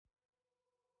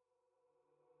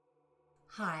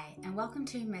Hi, and welcome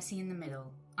to Messy in the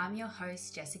Middle. I'm your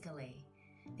host, Jessica Lee.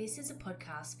 This is a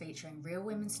podcast featuring real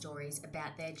women's stories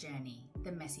about their journey,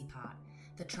 the messy part,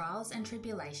 the trials and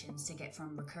tribulations to get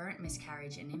from recurrent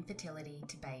miscarriage and infertility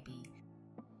to baby.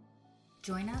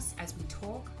 Join us as we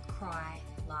talk, cry,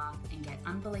 laugh, and get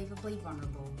unbelievably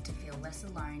vulnerable to feel less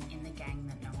alone in the gang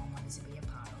that no one wants to be a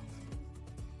part of.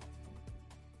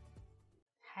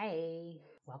 Hey,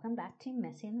 welcome back to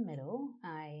Messy in the Middle.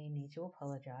 I need to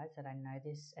apologise that I know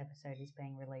this episode is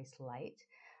being released late.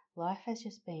 Life has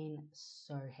just been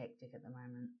so hectic at the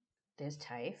moment. There's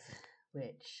TAFE,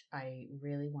 which I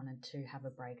really wanted to have a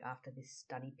break after this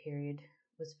study period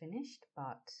was finished,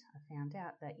 but I found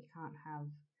out that you can't have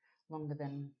longer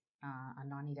than a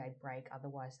 90-day break,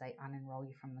 otherwise they unenroll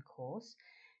you from the course,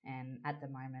 and at the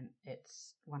moment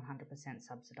it's 100%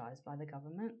 subsidised by the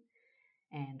government,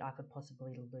 and I could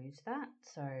possibly lose that,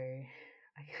 so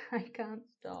I can't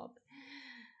stop.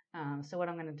 So what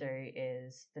I'm going to do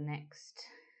is the next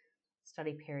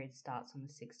study period starts on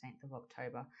the 16th of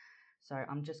October, so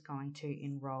I'm just going to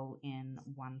enroll in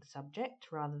one subject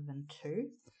rather than two,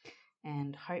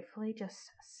 and hopefully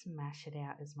just smash it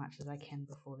out as much as I can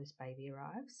before this baby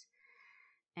arrives.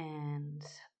 And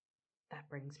that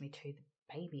brings me to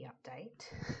the baby update.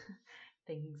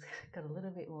 Things got a little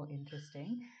bit more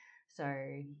interesting. So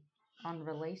on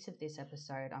release of this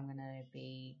episode, I'm going to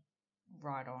be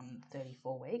right on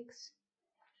 34 weeks.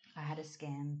 I had a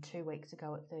scan 2 weeks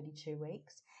ago at 32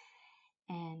 weeks,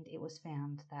 and it was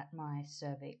found that my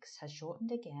cervix has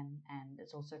shortened again, and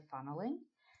it's also funneling.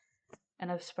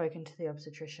 And I've spoken to the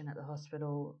obstetrician at the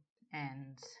hospital,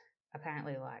 and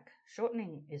apparently,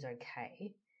 shortening is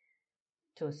okay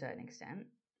to a certain extent.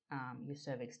 Your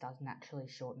cervix does naturally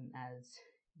shorten as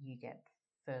you get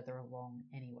further along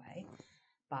anyway,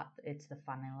 but it's the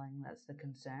funneling that's the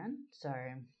concern. So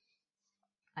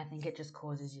I think it just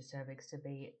causes your cervix to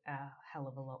be a hell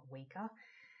of a lot weaker.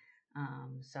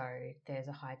 So there's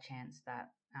a high chance that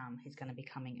he's going to be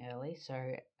coming early. So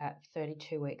at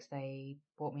 32 weeks, they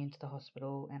brought me into the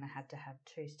hospital and I had to have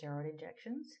 2 steroid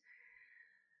injections.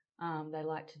 They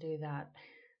like to do that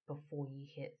before you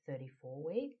hit 34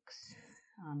 weeks,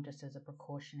 just as a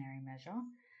precautionary measure.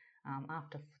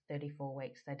 After 34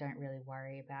 weeks, they don't really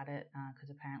worry about it because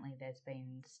apparently there's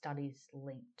been studies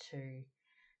linked to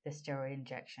the steroid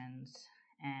injections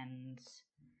and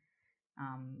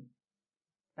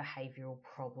behavioural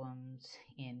problems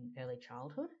in early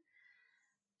childhood.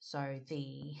 So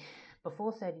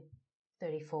before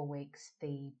 34 weeks,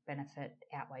 the benefit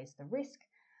outweighs the risk.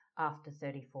 After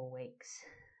 34 weeks,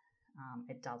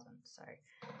 it doesn't. So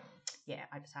yeah,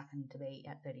 I just happened to be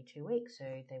at 32 weeks, so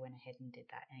they went ahead and did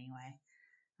that anyway.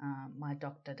 My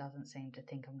doctor doesn't seem to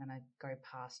think I'm going to go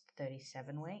past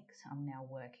 37 weeks. I'm now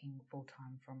working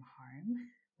full-time from home,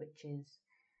 which is,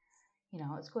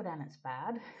 it's good and it's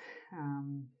bad.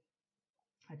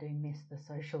 I do miss the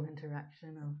social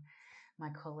interaction of my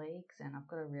colleagues, and I've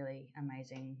got a really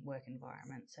amazing work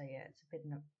environment. So yeah, it's a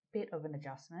bit of an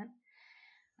adjustment.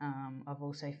 I've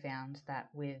also found that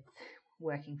with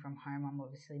working from home, I'm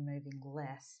obviously moving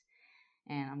less,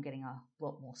 and I'm getting a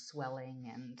lot more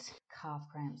swelling and calf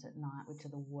cramps at night, which are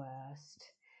the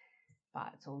worst.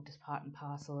 But it's all just part and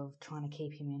parcel of trying to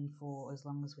keep him in for as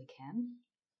long as we can.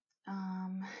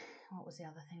 What was the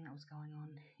other thing that was going on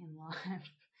in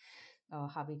life? Oh,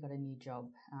 hubby got a new job,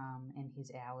 and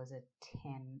his hours are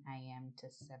 10 a.m. to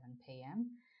 7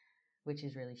 p.m, which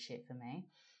is really shit for me.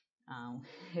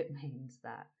 It means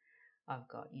that I've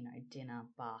got, dinner,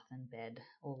 bath and bed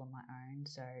all on my own.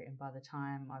 So, and by the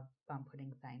time I'm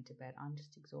putting Thane to bed, I'm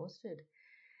just exhausted.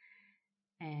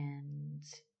 And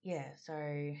yeah,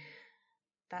 so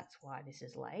that's why this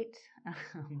is late.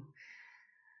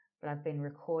 But I've been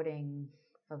recording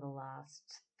for the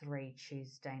last 3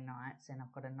 Tuesday nights, and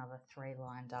I've got another 3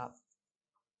 lined up,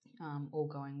 all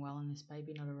going well, and this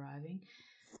baby not arriving.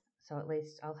 So at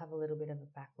least I'll have a little bit of a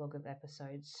backlog of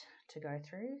episodes to go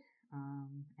through,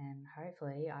 and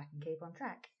hopefully I can keep on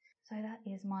track. So that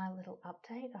is my little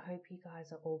update. I hope you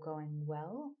guys are all going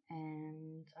well,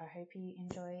 and I hope you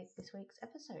enjoy this week's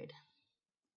episode.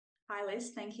 Hi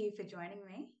Liss, thank you for joining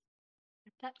me.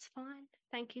 That's fine.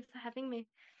 Thank you for having me.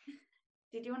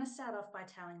 Did you want to start off by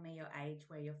telling me your age,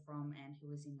 where you're from, and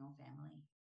who is in your family?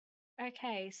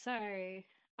 Okay, so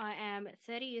I am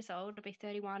 30 years old. I'll be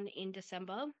 31 in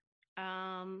December.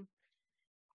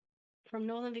 From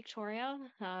Northern Victoria,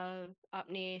 up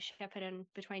near Shepparton,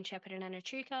 between Shepparton and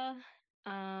Echuca.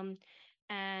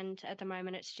 And at the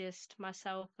moment, it's just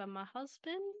myself and my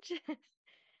husband.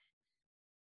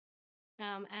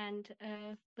 And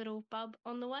a little bub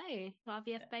on the way,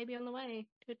 IVF baby on the way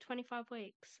to 25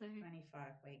 weeks. So 25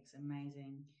 weeks,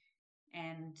 amazing.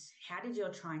 And how did your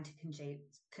trying to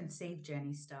conceive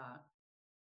journey start?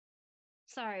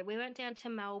 So we went down to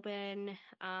Melbourne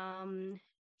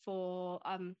for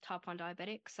type 1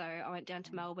 diabetic. So I went down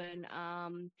to Melbourne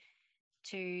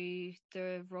to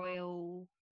the Royal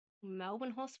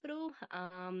Melbourne Hospital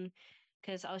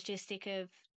because I was just sick of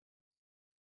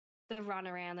the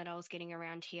runaround that I was getting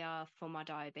around here for my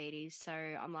diabetes. So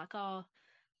I'm like, oh,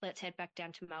 let's head back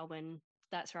down to Melbourne.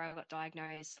 That's where I got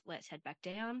diagnosed. Let's head back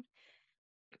down,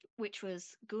 which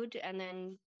was good. And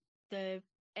then the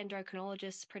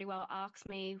endocrinologist pretty well asked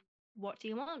me, what do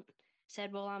you want?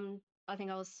 Said, well, I think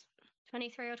I was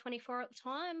 23 or 24 at the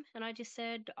time. And I just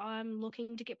said, I'm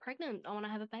looking to get pregnant. I want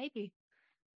to have a baby.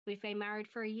 We've been married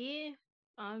for a year.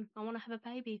 I want to have a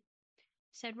baby.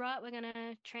 Said, right, we're going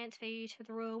to transfer you to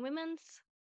the Royal Women's.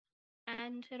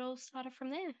 And it all started from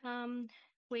there.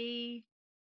 We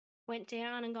went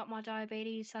down and got my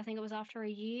diabetes. I think it was after a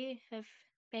year of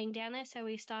being down there. So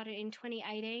we started in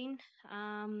 2018.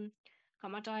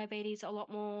 Got my diabetes a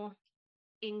lot more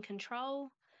in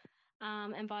control.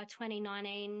 And by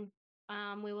 2019,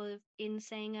 we were in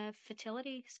seeing a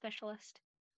fertility specialist.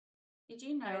 Did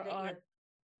you know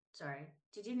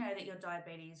did you know that your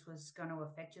diabetes was going to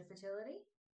affect your fertility?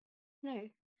 No.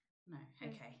 No,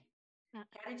 okay. No.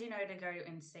 How did you know to go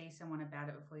and see someone about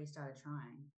it before you started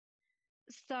trying?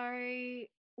 So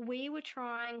we were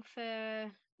trying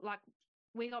for, like,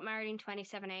 we got married in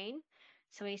 2017.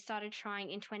 So we started trying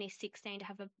in 2016 to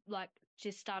have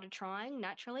just started trying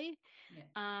naturally.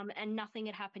 Yeah. And nothing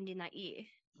had happened in that year.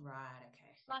 Right,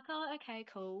 okay. Like, oh, okay,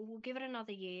 cool. We'll give it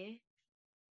another year.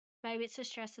 Maybe it's the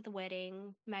stress of the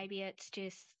wedding. Maybe it's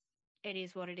just, it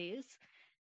is what it is.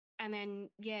 And then,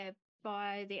 yeah,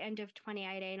 by the end of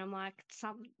 2018, I'm like,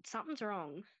 something's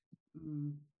wrong.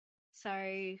 Mm.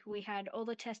 So we had all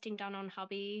the testing done on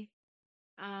hubby,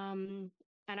 and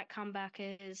it come back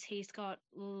as he's got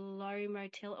low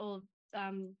motility,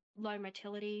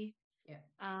 Yeah.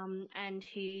 and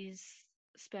his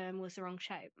sperm was the wrong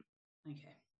shape.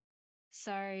 Okay.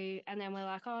 So, and then we're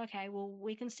like, oh, okay, well,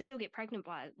 we can still get pregnant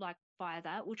by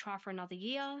that. We'll try for another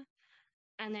year.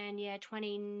 And then, yeah, it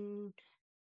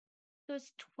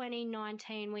was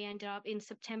 2019. We ended up in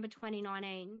September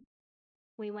 2019.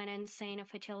 We went and seen a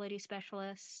fertility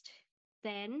specialist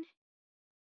then.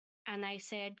 And they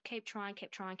said, keep trying,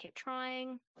 keep trying, keep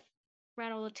trying.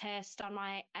 Ran all the tests, done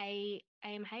my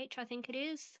AMH, I think it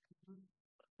is. Mm-hmm.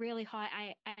 Really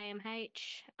high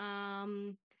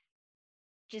AMH.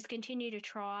 Just continue to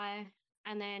try.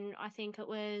 And then I think it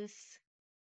was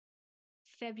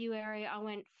February, I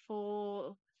was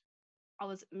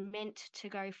meant to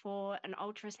go for an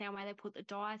ultrasound where they put the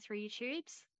dye through your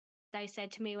tubes. They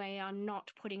said to me, we are not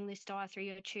putting this dye through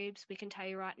your tubes. We can tell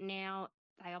you right now,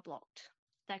 they are blocked.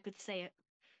 They could see it.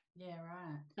 Yeah,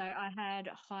 right. So I had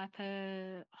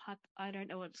I don't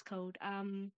know what it's called.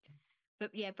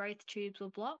 But yeah, both tubes were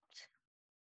blocked.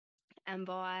 And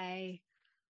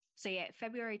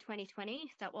February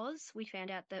 2020, we found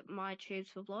out that my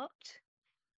tubes were blocked.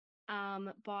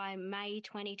 By May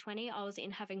 2020, I was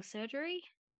in having surgery.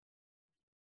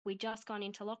 We just gone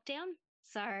into lockdown.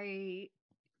 So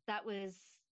that was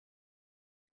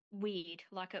weird.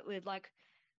 I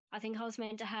think I was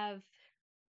meant to have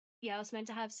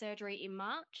surgery in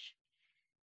March.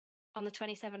 On the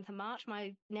 27th of March,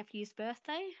 my nephew's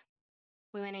birthday.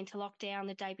 We went into lockdown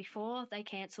the day before. They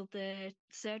cancelled the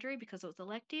surgery because it was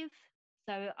elective.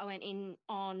 So I went in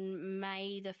on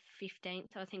May the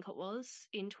 15th, I think it was,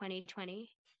 in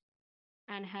 2020,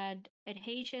 and had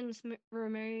adhesions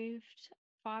removed,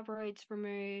 fibroids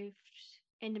removed,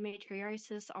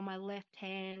 endometriosis on my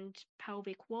left-hand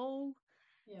pelvic wall.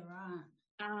 Yeah, right.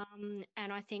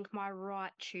 And I think my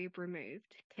right tube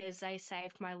removed because they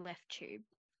saved my left tube.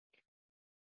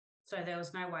 So there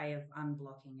was no way of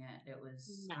unblocking it. It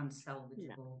was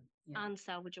unsalvageable. No. Yeah.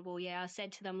 Unsalvageable, yeah. I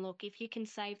said to them, look, if you can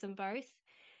save them both,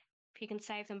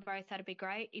 that'd be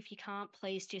great. If you can't,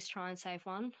 please just try and save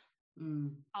one.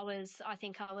 Mm. I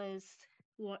think I was,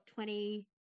 20,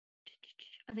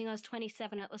 I think I was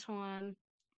 27 at the time,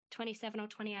 27 or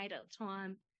 28 at the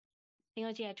time. I think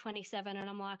I was, 27. And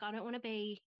I'm like, I don't want to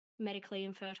be medically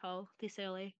infertile this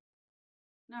early.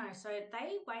 No, so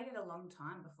they waited a long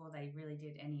time before they really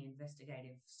did any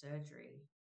investigative surgery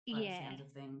by the sounds of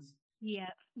things.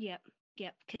 Yep.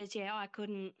 Because, I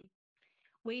couldn't.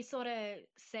 We sort of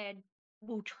said,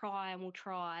 we'll try.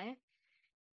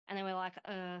 And then we're like,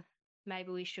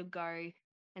 maybe we should go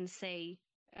and see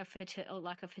a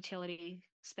fertility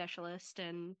specialist.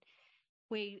 And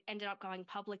we ended up going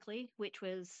publicly, which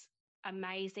was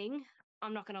amazing.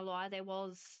 I'm not going to lie, there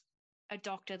was a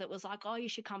doctor that was like, oh, you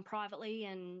should come privately.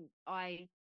 And I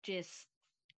just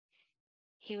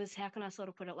he was, how can I sort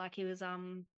of put it? Like he was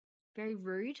very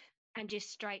rude and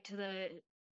just straight to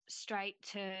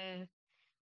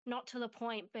not to the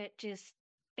point, but just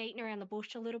beating around the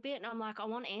bush a little bit. And I'm like, I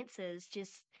want answers.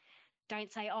 Just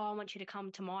don't say, oh, I want you to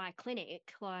come to my clinic.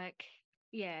 Like,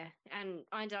 yeah. And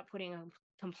I ended up putting a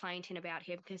complaint in about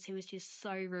him because he was just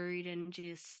so rude and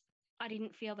just, I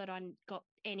didn't feel that I got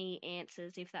any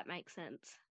answers, if that makes sense.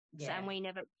 So, Yeah. and we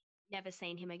never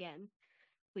seen him again,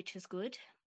 which is good.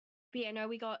 But yeah, no,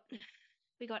 we got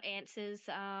answers.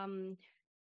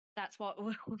 That's what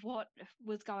what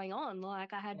was going on.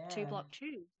 Like I had two Yeah. block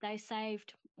tubes. They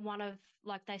saved one,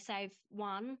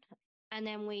 and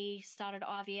then we started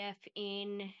IVF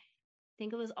in, I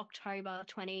think it was October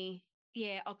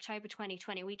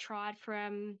 2020. We tried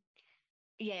from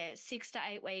 6 to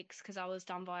 8 weeks because I was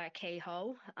done via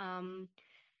keyhole.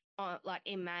 Like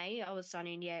in May, I was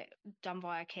done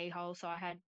via keyhole, so I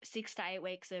had 6 to 8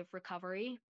 weeks of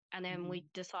recovery, and then we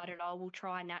decided, oh, we'll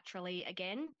try naturally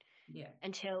again Yeah.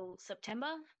 until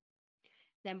September.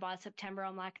 Then by September,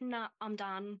 I'm like, nah, I'm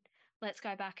done. Let's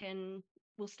go back and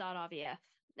we'll start IVF.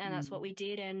 And that's what we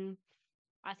did. And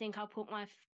I think I put my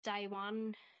day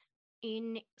one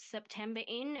in September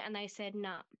in, and they said,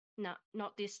 nah,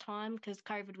 not this time because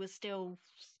COVID was still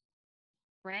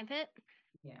rampant.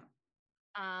 Yeah.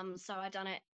 So I done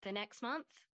it the next month.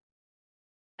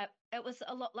 It was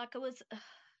a lot, like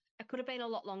it could have been a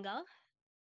lot longer,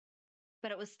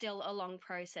 but it was still a long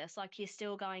process. Like you're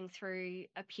still going through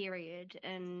a period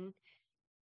and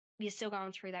you're still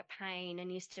going through that pain and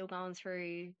you're still going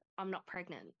through, I'm not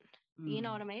pregnant. You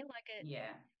know what I mean? Like it,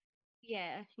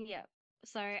 Yeah. yeah.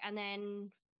 So, and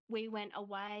then we went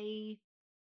away.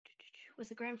 Was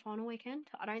it grand final weekend?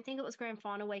 I don't think it was grand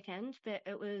final weekend, but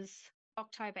it was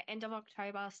October, end of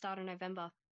October, start of November.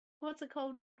 What's it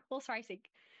called? Horse racing.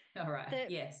 All right. The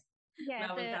Yes. Yeah,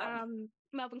 Melbourne the Cup.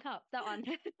 Melbourne Cup, that one.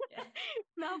 Yeah.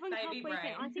 Melbourne Cup Baby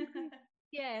weekend.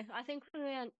 brain. I think we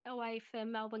went away for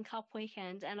Melbourne Cup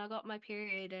weekend, and I got my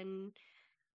period, and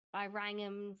I rang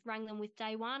them with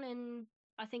day one, and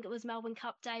I think it was Melbourne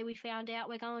Cup day. We found out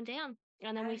we're going down,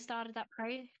 and then How we started that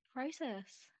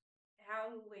process. how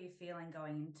were you feeling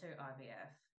going into IVF?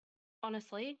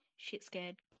 Honestly, shit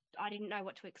scared. I didn't know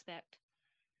what to expect.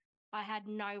 I had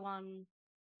no one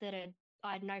that had.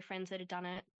 I had no friends that had done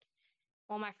it.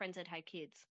 All my friends had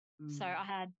kids, so I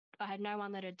had no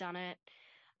one that had done it.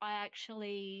 I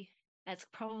actually, that's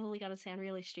probably going to sound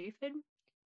really stupid.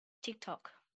 TikTok,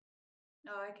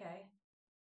 Oh, okay.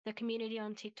 the community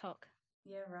on TikTok.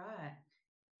 Yeah, right.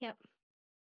 Yep,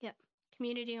 yep.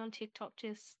 Community on TikTok.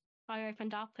 Just I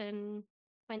opened up and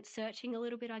went searching a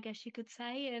little bit, I guess you could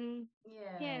say, and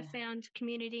Yeah. found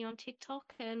community on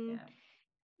TikTok. And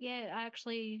Yeah.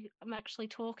 I'm actually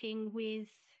talking with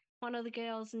one of the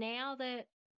girls now that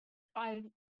I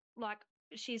like.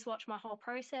 She's watched my whole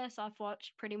process. I've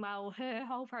watched pretty well her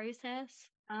whole process.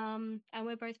 And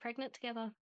we're both pregnant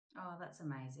together. Oh, that's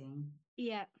amazing.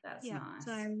 Yeah, That's yeah. nice.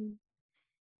 So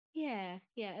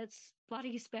it's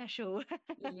bloody special.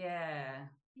 Yeah.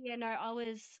 Yeah, no, I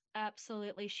was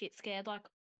absolutely shit scared. Like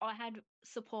I had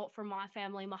support from my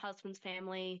family, my husband's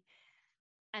family,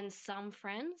 and some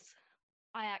friends.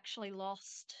 I actually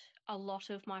lost a lot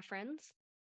of my friends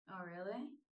Oh, really?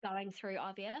 going through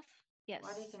IVF. Yes,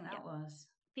 Why do you think yeah. that was?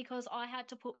 Because I had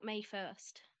to put me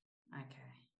first.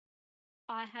 Okay.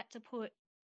 I had to put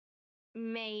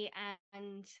me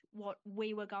and what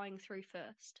we were going through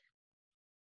first.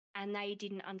 And they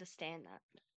didn't understand that,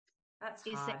 That's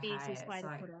is the hard, hey? easiest It's way to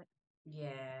like, put it.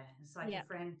 yeah, it's like Yeah.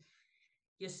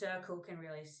 your circle can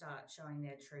really start showing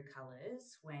their true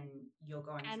colours when you're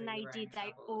going And through they your own did,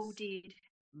 they all troubles. did.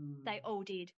 Mm. They all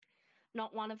did.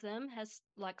 Not one of them has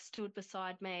like stood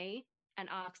beside me and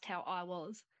asked how I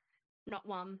was. Not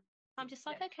one. I'm just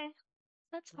Yeah. like, okay,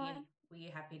 that's Were you fine. were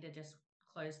you happy to just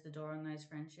close the door on those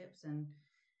friendships and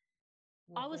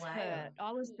I walk was away? Or hurt.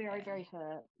 I was very, yeah, very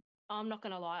hurt. I'm not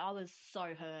gonna lie, I was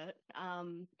so hurt.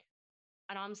 And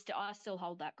I still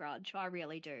hold that grudge. I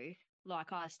really do.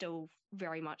 Like I still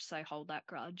very much so hold that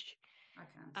grudge. I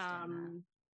can understand that. Um,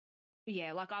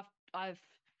 yeah, like I've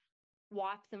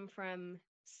wiped them from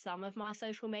some of my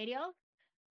social media,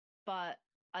 but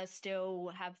I still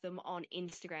have them on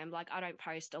Instagram. Like I don't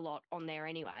post a lot on there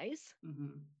anyways,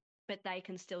 but they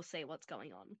can still see what's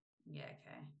going on. Yeah,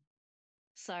 okay.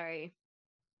 So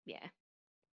yeah,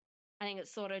 I think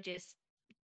it's sort of just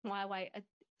my way.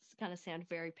 It's going to sound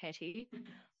very petty.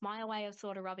 My way of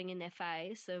sort of rubbing in their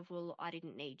face of, well, I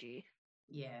didn't need you,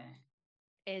 Yeah.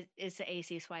 is the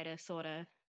easiest way to sort of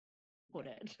put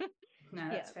Yeah. it. No, Yeah,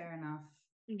 that's fair enough.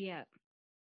 yeah,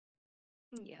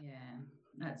 yeah. Yeah.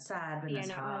 That's sad when Yeah, it's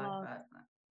no, I hard, love. but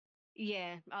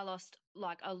Yeah, I lost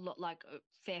like a lot, like a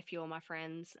fair few of my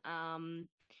friends.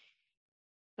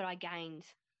 But I gained.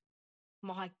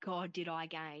 My God, did I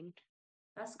gain?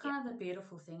 That's Yeah, kind of the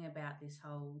beautiful thing about this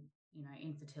whole,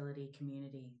 infertility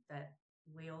community, that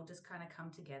we all just kind of come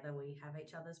together. We have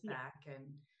each other's yeah, back, and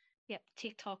yep.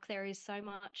 TikTok, there is so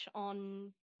much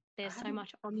on. I There's so haven't.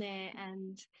 much on there,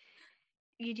 and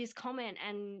you just comment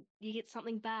and you get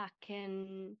something back,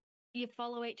 and you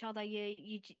follow each other.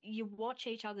 You watch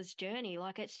each other's journey.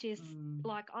 Like it's just Mm,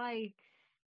 like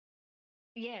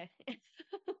yeah.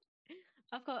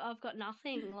 I've got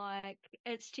nothing. Like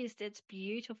it's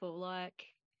beautiful. Like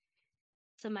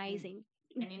it's and amazing.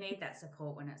 and you need that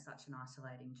support when it's such an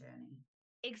isolating journey.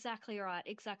 Exactly right.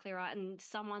 Exactly right. And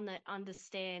someone that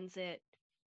understands that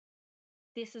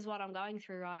this is what I'm going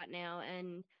through right now,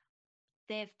 and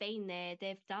they've been there,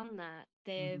 they've done that,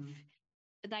 Hmm.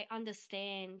 they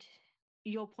understand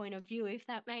your point of view, if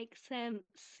that makes sense.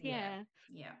 Yeah,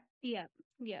 Yeah. yeah, Yeah.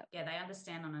 Yeah. yeah. They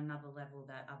understand on another level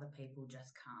that other people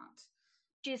just can't.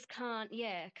 Just can't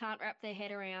wrap their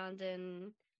head around,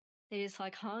 and they're just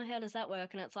like, huh, how does that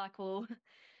work? And it's like, well,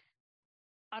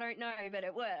 I don't know, but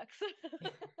it works.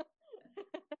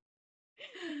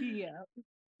 Yeah.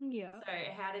 Yeah. So,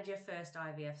 how did your first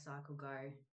IVF cycle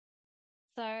go?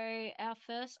 So our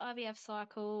first IVF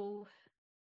cycle,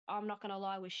 I'm not gonna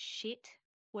lie, was shit.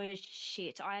 Was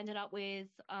shit. I ended up with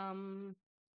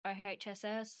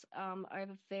OHSS,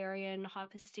 ovarian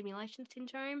hyperstimulation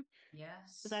syndrome. It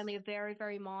was Yes. only a very,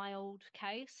 very mild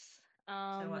case.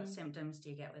 So, what symptoms do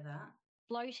you get with that?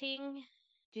 Bloating,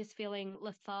 just feeling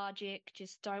lethargic,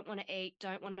 just don't want to eat,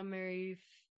 don't want to move.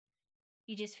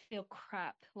 You just feel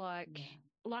crap, Yeah.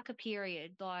 like a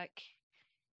period, like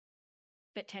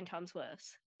but 10 times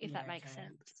worse, if that Yeah. makes Okay.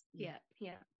 sense. Yeah.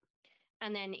 Yeah, yeah.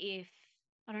 And then if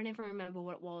I don't ever remember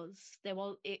what it was. There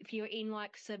was if you're in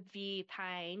like severe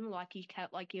pain, like you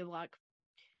can't, like you're like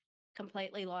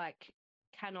completely like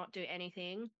cannot do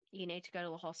anything, you need to go to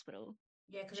the hospital.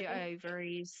 Yeah. Because 'Cause a your bit.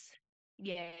 ovaries,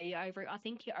 yeah, I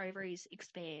think your ovaries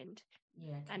expand,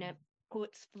 Yeah. and Okay. it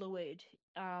puts fluid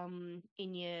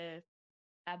in your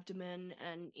abdomen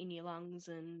and in your lungs,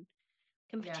 and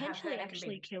can Yeah. I have potentially heard it can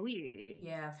actually be. kill you.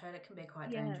 Yeah. I've heard it can be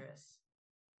quite Yeah. dangerous.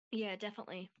 Yeah,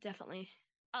 definitely, definitely.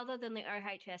 Other than the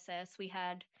OHSS, we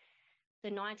had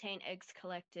the 19 eggs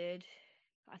collected.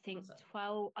 I think What's that?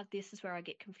 12, this is where I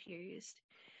get confused.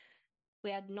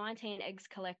 We had 19 eggs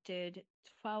collected,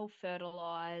 12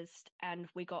 fertilized, and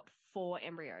we got 4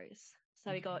 embryos.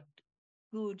 So we Okay. got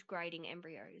good grading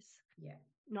embryos. Yeah.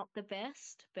 Not the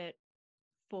best, but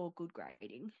 4 good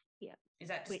grading. Yeah. Is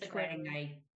that just the Which were, grading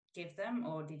they give them,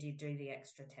 or did you do the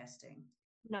extra testing?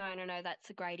 no, that's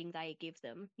the grading they give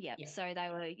them. Yep. Yeah. So they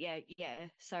were, yeah.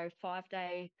 So 5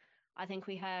 day, I think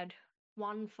we had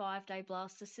 1 5 day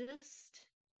blastocyst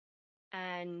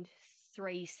and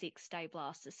 3 6 day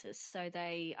blastocysts. So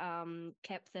they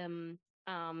kept them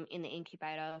in the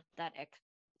incubator that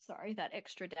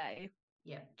extra day,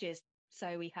 Yeah. just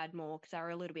so we had more because they were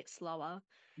a little bit slower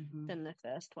Hmm. than the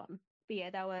first one. But yeah,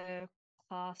 they were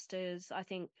classed. I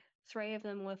think 3 of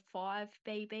them were 5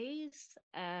 BBs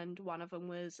and one of them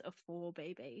was a 4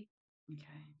 BB.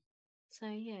 Okay. So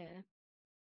yeah.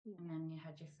 And then you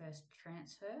had your first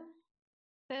transfer.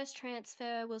 First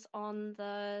transfer was on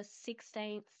the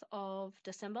 16th of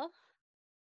December.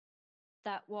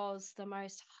 That was the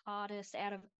most hardest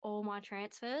out of all my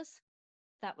transfers.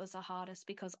 That was the hardest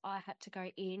because I had to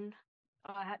go in.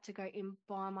 I had to go in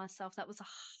by myself. That was the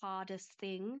hardest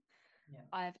thing Yeah.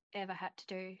 I've ever had to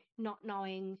do, not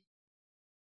knowing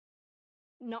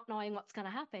what's going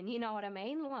to happen. You know what I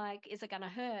mean? Like, is it going to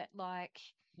hurt? Like,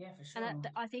 Yeah, for and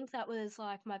sure. I think that was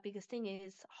like my biggest thing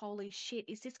is, holy shit,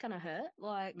 is this going to hurt?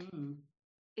 Like, Mm.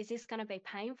 is this going to be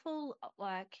painful?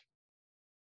 Like,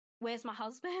 where's my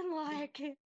husband? Like,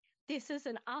 this is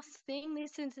an us thing.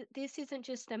 This isn't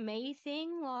just a me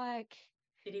thing. Like,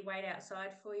 Did he wait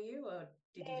outside for you, or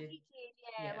did you yeah, just? he did.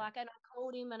 Yeah, Yeah. like, and I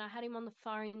called him and I had him on the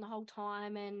phone the whole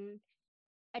time, and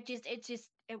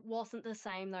it wasn't the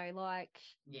same though. Like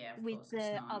Yeah, of with course it's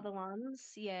the not. other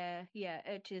ones, yeah,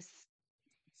 it just,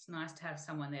 It's nice to have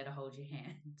someone there to hold your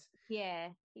hand.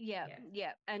 yeah, yeah, Yeah.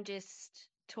 yeah, and just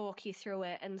talk you through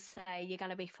it and say you're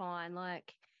gonna be fine.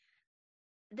 Like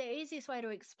the easiest way to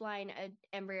explain an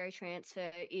embryo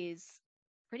transfer is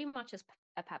pretty much as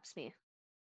a pap smear.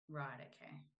 Right.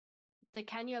 Okay. The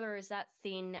cannula is that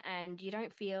thin and you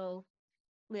don't feel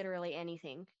literally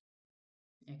anything.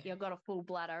 You've Okay. got a full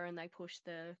bladder and they push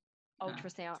the Ah,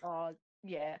 ultrasound. Oh,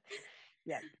 yeah,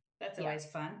 yeah, that's yeah. always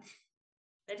fun.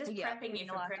 They're just Yeah, prepping you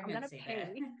you're for like, I'm gonna pregnancy there.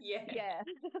 pee. Yeah. Yeah.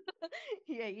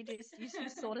 Yeah, you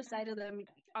just sort of say to them,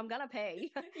 I'm gonna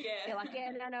pee. They're like,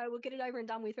 yeah, Yeah. no, we'll get it over and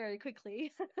done with very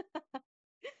quickly.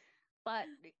 But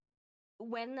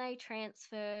when they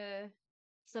transfer,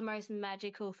 it's the most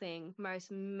magical thing,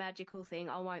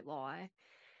 I won't lie.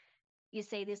 You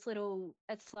see this little,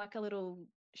 it's like a little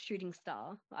shooting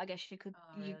star, I guess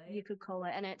Oh, you really? could call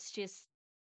it, and it's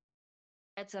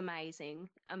amazing,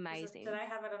 Do amazing. they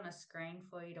have it on a screen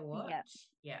for you to Yeah, watch?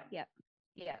 Yeah. yeah,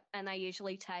 yeah. And they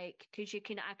usually take, because you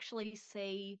can actually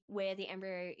see where the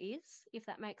embryo is, if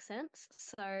that makes sense.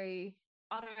 So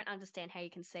I don't understand how you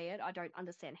can see it. I don't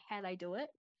understand how they do it.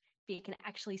 But you can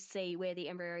actually see where the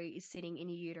embryo is sitting in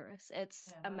your uterus. It's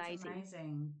Yeah, that's amazing.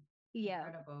 amazing. Yeah,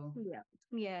 Incredible.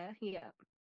 yeah, yeah.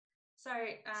 So,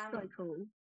 So cool.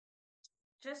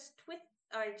 just with,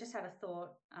 I just had a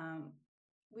thought,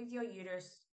 with your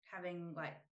uterus having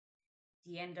like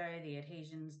the endo, the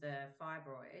adhesions, the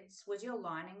fibroids, was your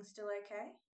lining still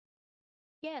okay?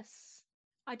 Yes.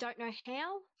 I don't know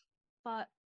how, but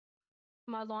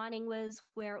my lining was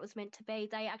where it was meant to be.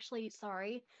 They actually,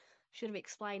 sorry, should have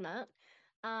explained that.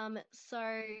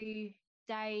 So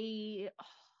day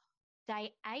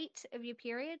day 8 of your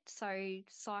period, so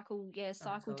cycle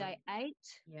Cycle. day 8.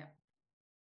 Yeah.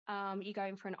 You go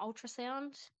in for an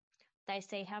ultrasound. They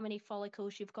see how many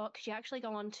follicles you've got because you actually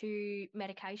go on to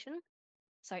medication,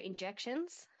 so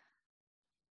injections.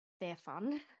 They're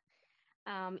fun.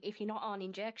 If you're not on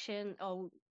injection, or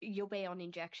you'll be on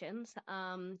injections.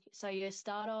 So you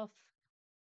start off,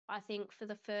 I think, for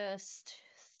the first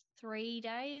 3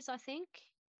 days, I think.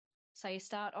 So you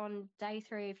start on day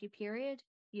 3 of your period.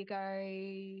 You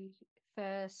go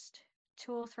first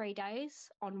 2 or 3 days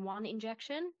on one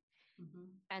injection, Mm-hmm.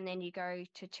 and then you go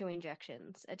to 2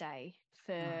 injections a day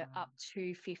for Oh, up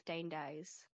to 15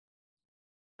 days.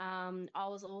 I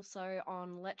was also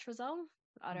on letrozole.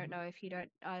 mm-hmm. I don't know if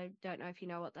you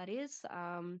know what that is.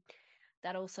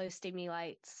 That also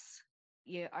stimulates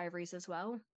your ovaries as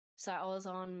well. So I was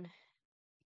on,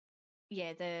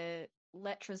 yeah, the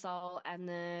letrozole and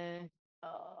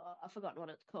I've forgotten what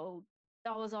it's called.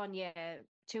 I was on, yeah,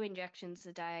 2 injections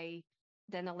a day,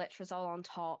 then the letrozole on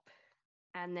top,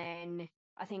 and then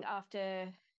I think after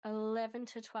 11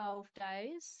 to 12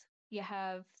 days, you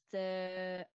have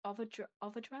the Ovidrel,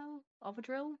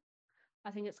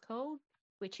 I think it's called,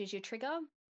 which is your trigger,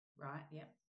 Right. Yep.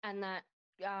 and that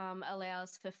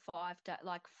allows for 5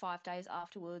 days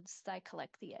afterwards they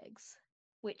collect the eggs.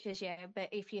 Which is, yeah, but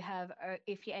if you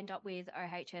end up with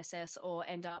OHSS or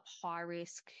end up high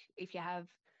risk, if you have,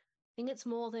 I think it's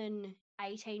more than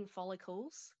 18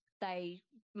 follicles, they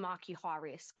mark you high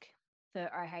risk for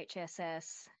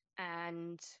OHSS,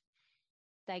 and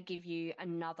they give you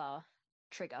another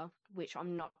trigger, which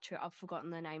I'm not sure, I've forgotten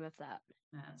the name of that.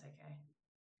 No, that's okay.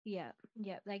 Yeah,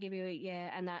 yeah, they give you,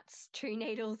 yeah, and that's 2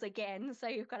 needles again. So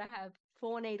you've got to have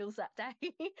 4 needles that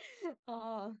day.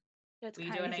 Oh, it's Were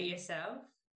you doing it crazy. yourself?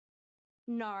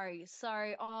 No,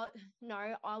 so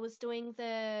no, I was doing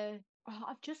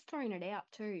I've just thrown it out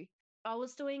too. I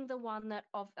was doing the one that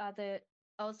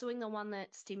I was doing the one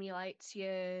that stimulates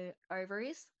your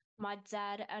ovaries. My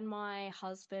dad and my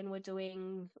husband were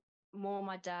doing more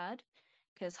my dad,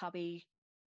 because hubby,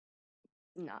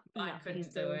 I he's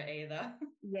couldn't do doing, it either.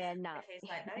 yeah, nah, He's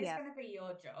like, that is yeah. going to be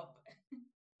your job.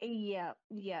 Yeah.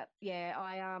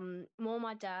 I more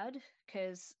my dad,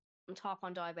 because I'm type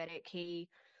 1 diabetic.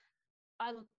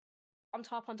 I I'm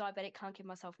type 1 diabetic, can't give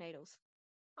myself needles.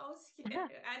 I was scared.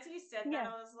 As you said that, Yeah.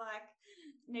 I was like,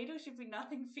 needles should be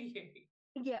nothing for you.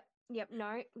 Yep.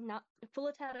 No. Full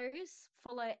of tattoos,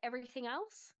 full of everything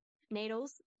else.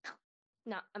 Needles.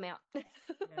 No, I'm out. Yeah,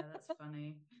 that's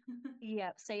funny.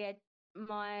 Yeah. So yeah,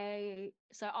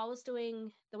 so I was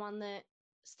doing the one that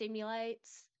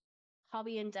stimulates.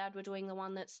 Hubby and dad were doing the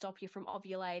one that stop you from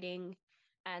ovulating,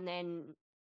 and then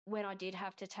when I did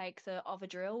have to take the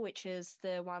Ovidril, which is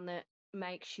the one that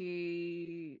makes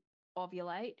you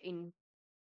ovulate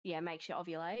makes you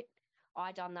ovulate.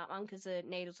 I done that one because the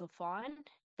needles were fine,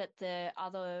 but the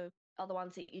other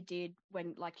ones that you did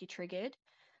when like you triggered,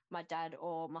 my dad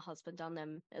or my husband done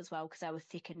them as well because they were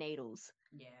thicker needles.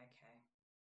 Yeah, okay.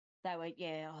 They were,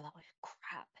 yeah, oh, that was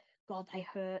crap. God, they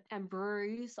hurt and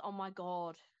bruise. Oh my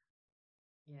God.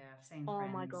 Yeah, I've seen Oh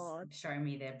my friends God. show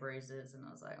me their bruises, and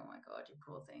I was like, oh my God, you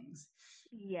poor things.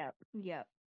 Yep. Yeah,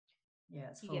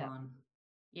 it's full Yep. on. Like,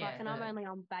 Yeah, and I'm only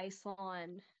on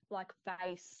baseline, like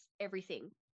base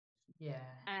everything. yeah,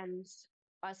 And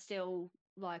I still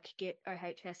like get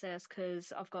OHSS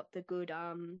because I've got the good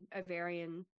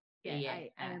ovarian, yeah.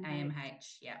 AMH.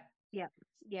 AMH, yeah. Yeah.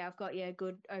 Yeah, I've got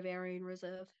good ovarian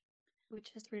reserve,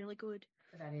 which is really good.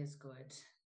 That is good.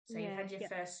 So you've had your Yeah.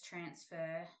 first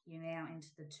transfer. You're now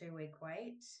into the 2-week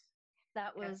wait.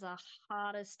 That was the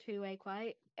hardest 2-week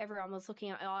wait. Everyone was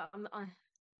looking at.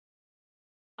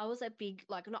 I was a big,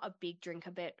 like, not a big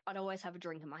drinker, but I'd always have a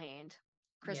drink in my hand.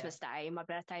 Christmas Day, my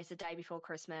birthday's the day before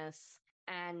Christmas,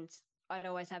 and I'd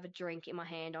always have a drink in my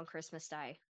hand on Christmas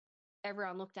Day.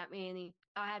 Everyone looked at me, and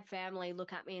I had family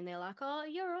look at me, and they're like, "Oh,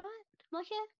 you're all right?" I'm like,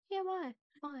 "Yeah, why?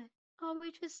 Oh,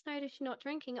 we just noticed you're not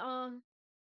drinking. Oh,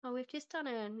 we've just done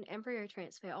an embryo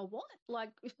transfer. Oh, what? Like,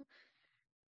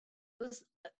 was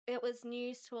it was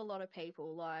news to a lot of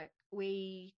people. Like,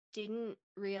 we didn't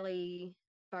really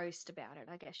boast about it,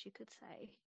 I guess you could say.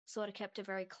 Sort of kept it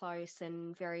very close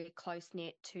and very close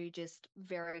knit to just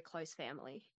very close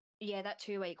family. Yeah, that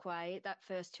 2-week wait, that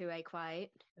first 2-week wait.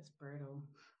 That's brutal.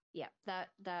 Yeah,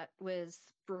 that was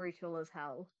brutal as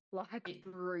hell. Like,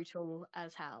 brutal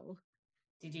as hell.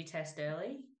 Did you test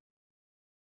early?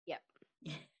 Yep.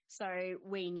 Yeah. So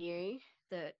we knew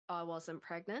that I wasn't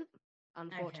pregnant,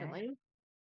 unfortunately. Okay.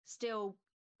 Still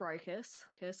broke us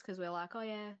because we're like, oh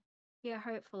yeah,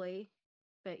 hopefully.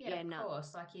 But Yeah, of no.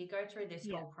 course. Like you go through this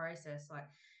Yeah. whole process, like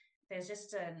there's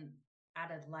just an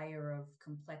added layer of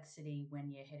complexity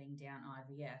when you're heading down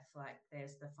IVF. Like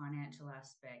there's the financial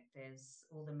aspect, there's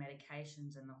all the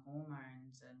medications and the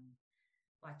hormones, and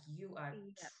like you are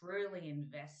truly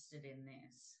invested in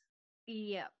this.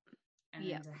 Yep. And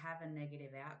then to have a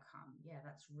negative outcome, yeah,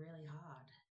 that's really hard.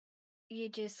 You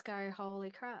just go,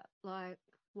 holy crap, like,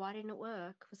 why didn't it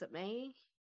work? Was it me?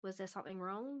 Was there something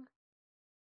wrong?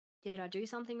 Did I do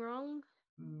something wrong?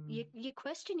 You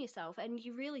question yourself, and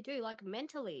you really do. Like,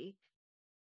 mentally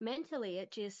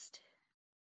it just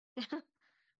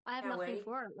I have nothing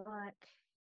for it. Like,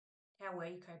 how were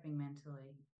you coping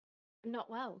mentally? Not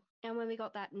well. And when we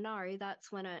got that no,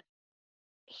 that's when it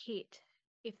hit,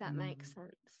 if that makes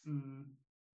sense.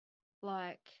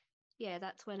 Like, yeah,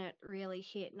 that's when it really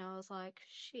hit, and I was like,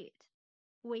 shit.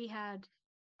 I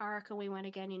reckon we went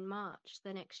again in March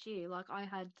the next year. Like, I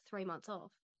had 3 months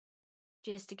off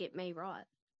just to get me right.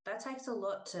 That takes a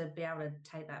lot to be able to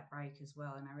take that break as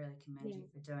well, and I really commend you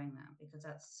for doing that, because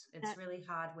it's really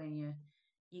hard when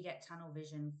you get tunnel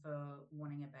vision for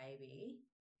wanting a baby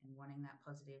and wanting that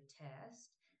positive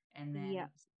test, and then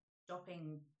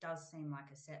stopping does seem like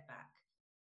a setback.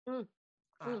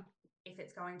 But if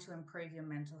it's going to improve your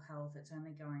mental health, it's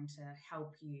only going to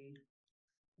help you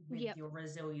with your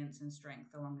resilience and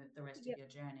strength along the rest of your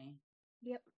journey.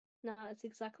 Yep. No, that's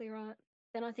exactly right.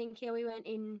 Then I think, we went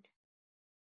in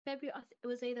February. It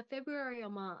was either February or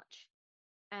March,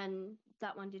 and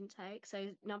that one didn't take.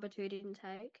 So number 2 didn't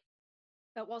take.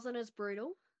 It wasn't as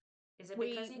brutal. Is it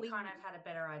because you kind of had a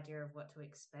better idea of what to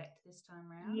expect this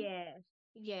time around?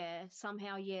 Yeah.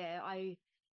 Somehow, yeah.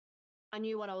 I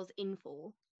knew what I was in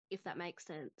for, if that makes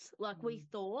sense. Like, we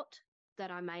thought that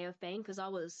I may have been, because I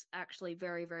was actually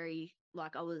very, very,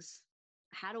 like,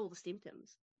 had all the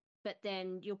symptoms. But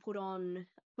then you're put on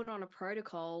a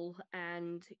protocol,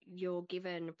 and you're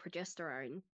given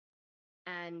progesterone,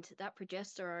 and that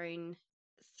progesterone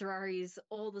throws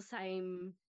all the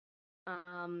same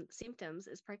symptoms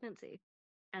as pregnancy,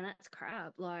 and that's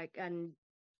crap. Like, and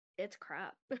it's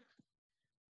crap.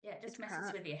 Yeah, it just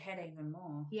messes with your head even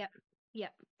more.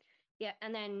 Yep.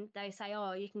 And then they say,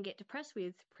 oh, you can get depressed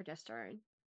with progesterone.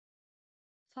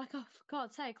 It's like, oh, for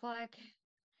God's sake, like,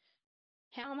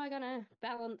 how am I going to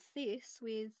balance this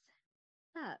with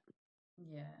that?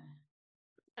 Yeah.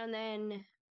 And then,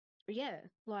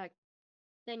 like,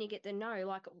 then you get the no.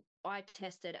 Like, I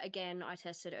tested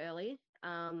early.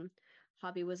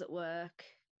 Hubby was at work,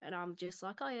 and I'm just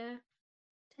like, oh, yeah,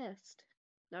 test.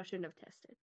 No, I shouldn't have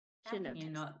tested. How can you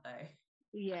not, though?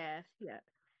 Yeah.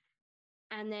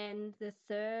 And then the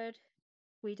third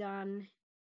we done,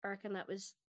 I reckon that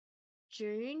was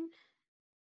June.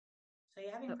 So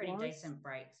you're having pretty decent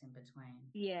breaks in between.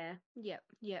 Yeah.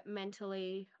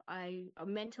 Mentally, I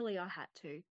had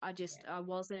to. I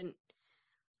wasn't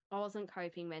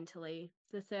coping mentally.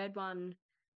 The third one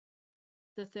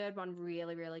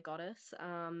really, really got us.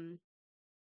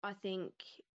 I think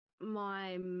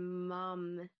my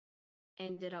mum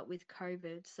ended up with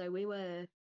COVID, so we were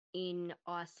in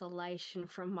isolation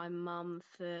from my mum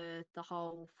for the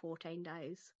whole 14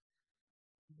 days.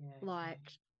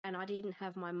 Like, and I didn't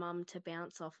have my mum to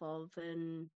bounce off of,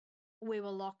 and we were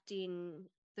locked in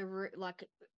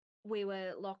we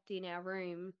were locked in our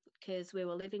room because we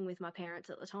were living with my parents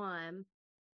at the time,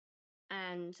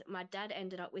 and my dad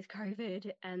ended up with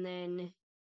COVID, and then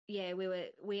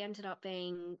we ended up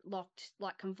being locked,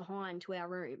 like, confined to our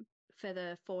room for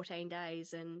the 14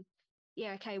 days, and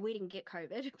we didn't get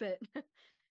COVID, but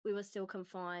we were still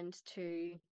confined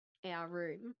to our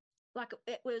room. Like,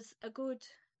 it was a good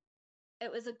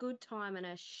it was a good time and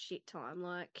a shit time.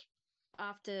 Like,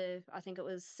 after, I think it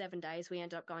was 7 days, we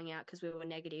ended up going out because we were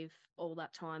negative all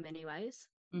that time anyways.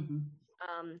 Mm-hmm.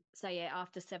 So yeah,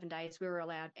 after 7 days, we were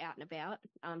allowed out and about,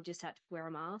 just had to wear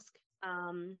a mask.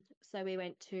 So we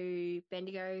went to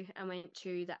Bendigo and went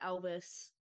to the Elvis,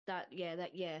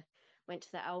 went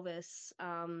to the Elvis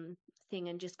thing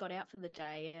and just got out for the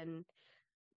day. And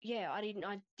yeah,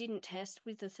 I didn't test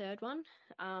with the third one.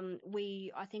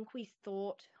 I think we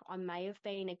thought I may have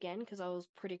been again because I was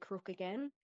pretty crook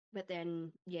again, but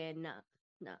then yeah, nah.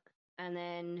 And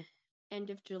then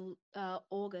end of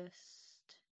August.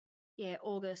 Yeah,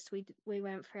 August we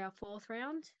went for our fourth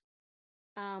round.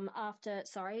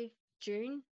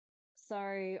 June.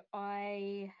 So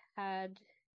I had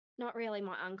not really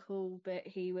my uncle, but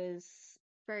he was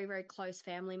very, very close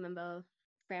family member,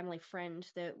 family friend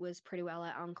that was pretty well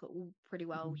our uncle,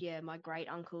 my great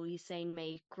uncle. He's seen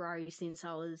me grow since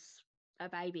I was a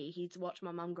baby. He's watched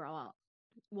my mum grow up,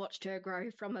 watched her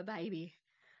grow from a baby.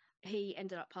 He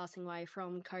ended up passing away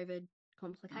from COVID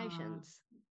complications.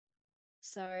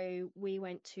 So we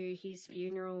went to his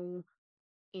funeral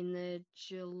in the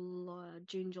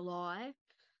June, July.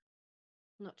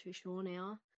 Not too sure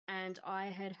now. And I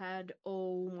had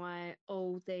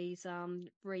all these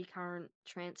recurrent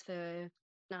transfer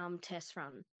tests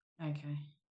run. Okay.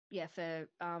 Yeah, for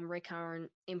recurrent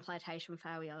implantation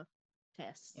failure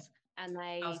tests. Yep. And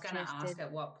they I was going to ask,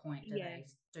 at what point do Yeah. they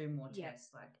do more Yeah.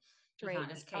 tests? Like, you can't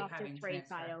just keep after having 3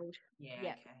 transfer. failed. Yeah.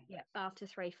 Yeah. Okay. Yeah. After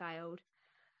 3 failed.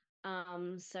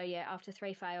 So yeah, after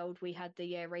 3 failed, we had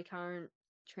the recurrent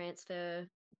transfer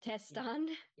test done.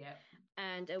 Yep.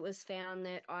 And it was found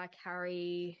that I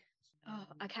carry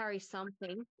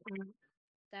something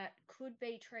that could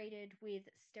be treated with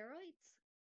steroids.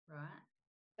 Right.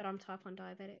 But I'm type 1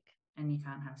 diabetic. And you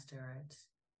can't have steroids.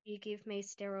 You give me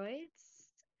steroids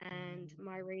and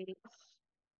my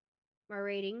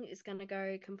reading is going to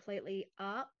go completely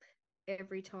up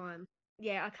every time.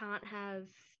 Yeah, I can't have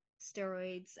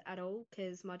steroids at all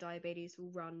because my diabetes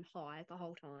will run high the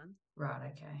whole time.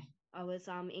 Right, okay. I was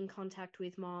in contact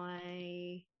with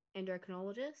my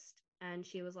endocrinologist and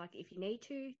she was like, if you need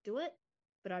to, do it,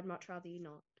 but I'd much rather you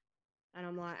not. And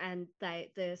I'm like, and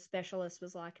the specialist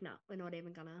was like, no, we're not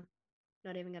even gonna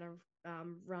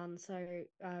run, so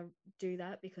do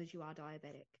that because you are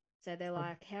diabetic. So they're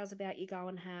like, how's about you go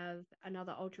and have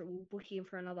another we'll book you in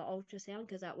for another ultrasound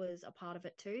because that was a part of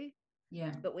it too.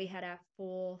 Yeah. But we had our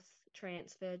 4th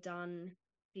transfer done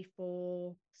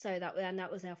before, so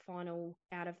that was our final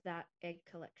out of that egg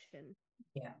collection.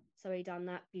 Yeah. So we done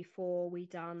that before we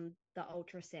done the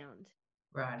ultrasound.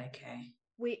 Right, okay.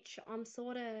 Which I'm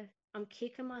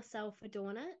kicking myself for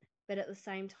doing it, but at the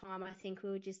same time, I think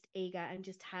we were just eager and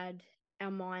just had our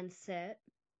mindset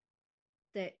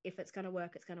that if it's going to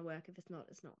work, it's going to work. If it's not,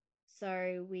 it's not.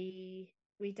 So we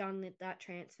done that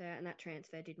transfer, and that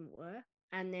transfer didn't work.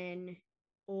 And then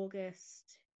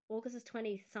August is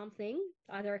 20 something.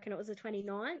 I reckon it was the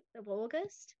 29th of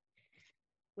August,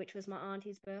 which was my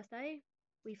auntie's birthday.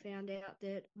 We found out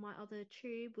that my other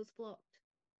tube was blocked,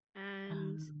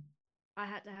 and I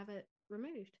had to have it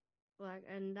removed.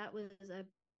 And that was a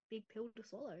big pill to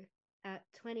swallow. At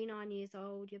 29 years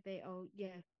old,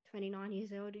 29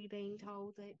 years old, you're being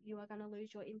told that you are going to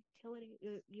lose your infertility,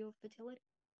 your fertility.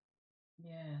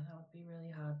 Yeah, that would be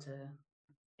really hard to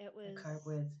cope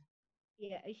with.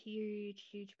 Yeah, a huge,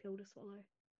 huge pill to swallow.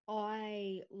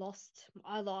 I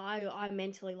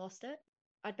mentally lost it.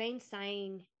 I'd been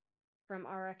saying from,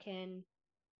 I reckon,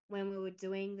 when we were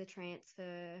doing the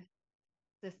transfer,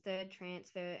 the 3rd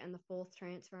transfer and the 4th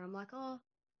transfer, I'm like, oh,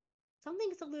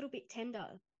 something's a little bit tender.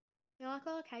 You're like,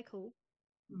 oh, okay, cool.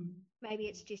 Maybe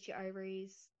it's just your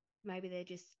ovaries. Maybe they're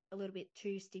just a little bit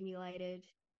too stimulated.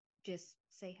 Just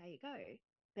see how you go.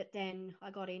 But then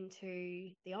I got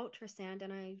into the ultrasound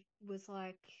and I was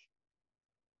like,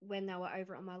 when they were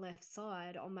over on my left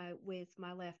side with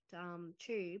my left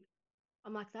tube,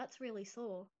 I'm like, that's really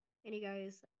sore. And he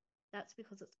goes, that's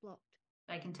because it's blocked.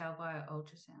 They can tell by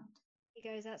ultrasound. He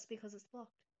goes, that's because it's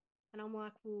blocked. And I'm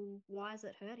like, well, why is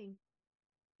it hurting?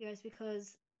 He goes,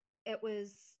 because it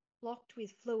was blocked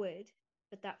with fluid,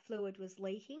 but that fluid was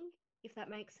leaking, if that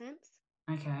makes sense.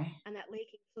 Okay. And that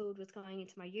leaking fluid was going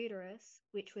into my uterus,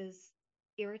 which was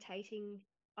irritating.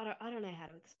 I don't know how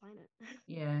to explain it.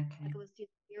 Yeah, okay. Like, it was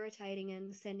just irritating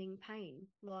and sending pain.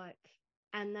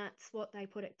 And that's what they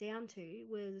put it down to,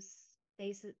 was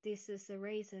this is the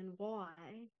reason why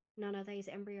none of these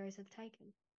embryos have taken.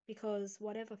 Because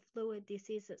whatever fluid this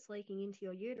is that's leaking into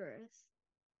your uterus,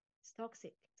 it's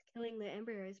toxic. It's killing the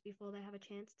embryos before they have a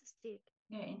chance to stick.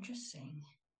 Yeah, interesting.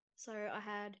 So I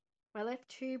had my left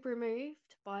tube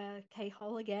removed by a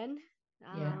keyhole again.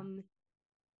 Yeah.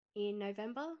 In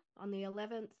November, on the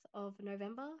 11th of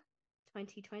November,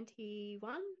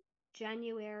 2021,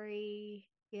 January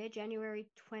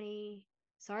 2022,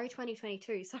 sorry,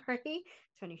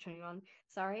 2021,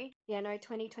 sorry. Yeah, no,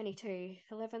 2022,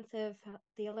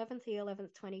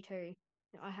 11th, 22.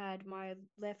 I had my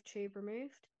left tube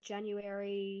removed.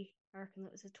 January, I reckon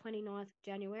that was the 29th of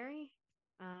January,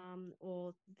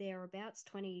 or thereabouts,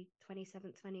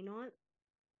 27th, 29th,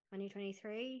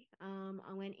 2023.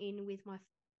 I went in with my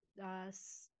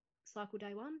cycle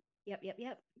day 1. Yep.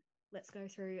 Let's go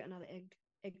through another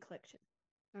egg collection.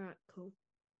 All right, cool.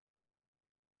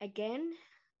 Again,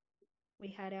 we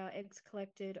had our eggs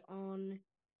collected on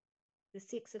the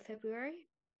 6th of February.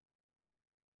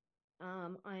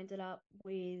 I ended up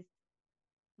with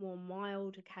more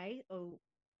mild case. Oh,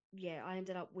 yeah, I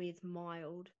ended up with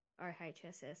mild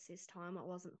OHSS this time. It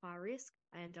wasn't high risk.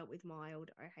 I ended up with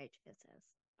mild OHSS.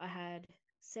 I had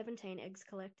 17 eggs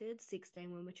collected,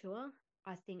 16 were mature.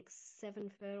 I think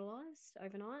 7 fertilized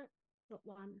overnight. Not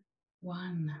one.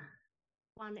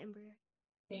 One embryo.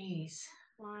 Jeez.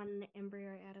 One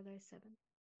embryo out of those 7.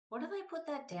 What do they put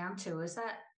that down to? Is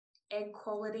that egg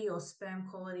quality or sperm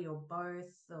quality or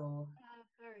both? Or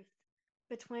Both.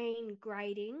 Between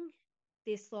grading,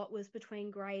 this lot was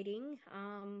between grading.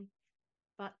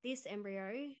 But this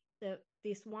embryo,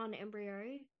 this one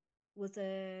embryo, was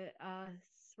a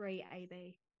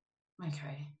 3AB.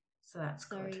 okay, so that's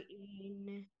So good.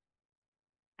 in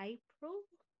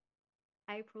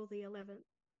April the 11th,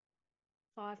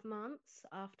 5 months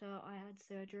after I had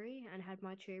surgery and had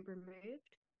my tube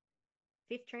removed,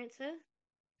 5th transfer,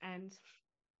 and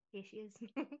here she is.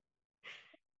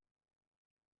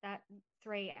 That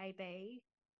 3AB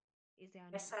is our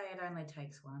They say it only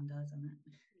takes one, doesn't it?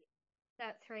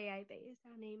 That 3AB is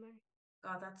our Nemo.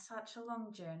 God, that's such a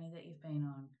long journey that you've been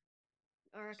on.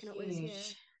 I reckon Huge. it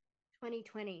was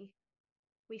 2020.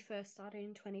 We first started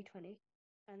in 2020,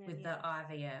 and then With the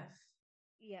IVF.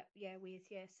 with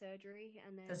surgery,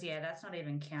 and then Because that's not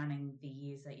even counting the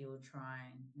years that you were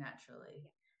trying naturally.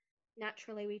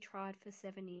 Naturally we tried for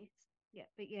 7 years. Yeah,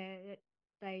 but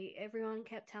everyone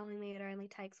kept telling me it only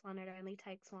takes one. It only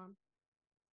takes one.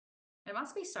 It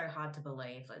must be so hard to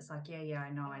believe. It's like,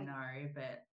 I know,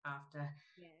 but after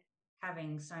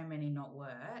having so many not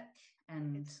work,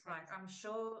 and like, I'm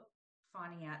sure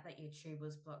finding out that your tube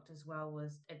was blocked as well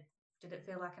did it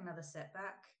feel like another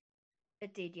setback?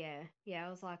 It did, yeah. Yeah, I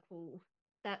was like, well,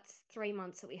 that's 3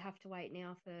 months that we have to wait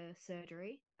now for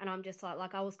surgery. And I'm just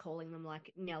like I was calling them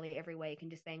like nearly every week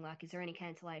and just being like, is there any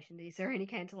cancellations? Is there any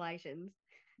cancellations?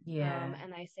 Yeah.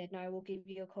 And they said, no, we'll give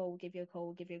you a call, we'll give you a call,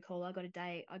 we'll give you a call. I got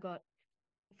a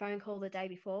phone call the day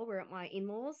before. We're at my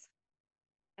in-laws,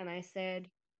 and they said,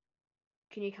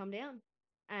 can you come down?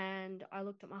 And I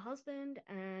looked at my husband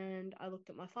and I looked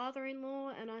at my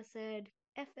father-in-law and I said,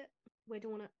 F it, we're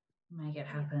doing it. Make it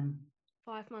happen.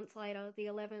 5 months later,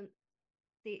 literally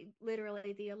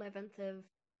the 11th of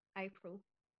April,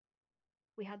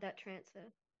 we had that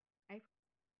transfer.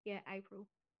 April,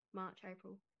 March,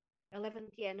 April.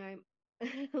 11th,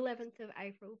 11th of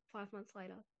April, 5 months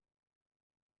later.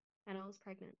 And I was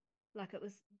pregnant. Like it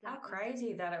was How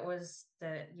crazy that it was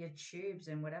that your tubes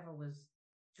and whatever was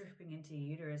dripping into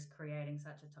your uterus, creating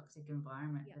such a toxic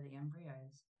environment for the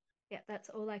embryos. Yeah, that's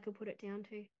all they could put it down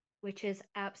to, which is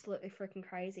absolutely freaking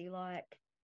crazy. Like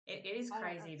it is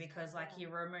crazy because like you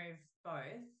remove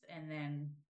both and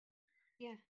then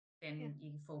you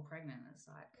fall pregnant. It's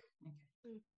like,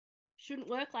 okay. Shouldn't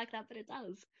work like that, but it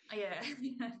does. Yeah.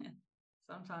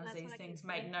 Sometimes these things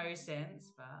make no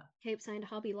sense, but keep saying to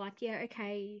hubby, like, yeah,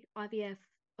 okay, IVF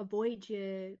avoids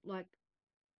your, like,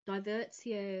 diverts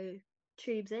your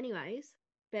tubes anyways,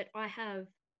 but I have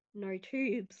no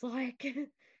tubes, like.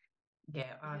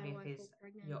 IVF is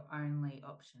your only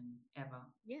option ever.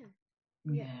 Yeah.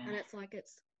 And it's like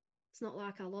it's not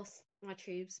like I lost my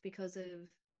tubes because of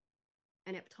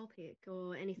an ectopic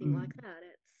or anything like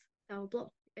that. They were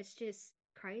blocked. It's just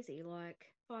crazy.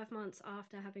 Like 5 months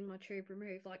after having my tube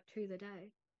removed, like to the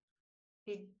day.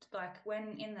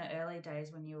 When in the early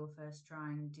days when you were first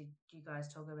trying, did you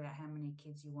guys talk about how many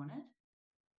kids you wanted?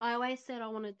 I always said I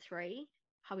wanted 3.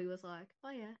 Hubby was like,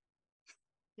 oh yeah.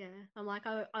 Yeah. I'm like,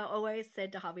 I always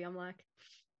said to hubby, I'm like,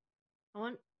 I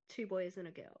want 2 boys and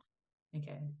a girl.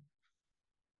 Okay.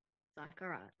 It's like, all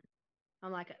right.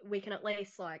 I'm like, we can at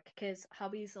least because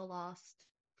hubby's the last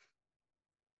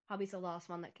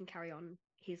one that can carry on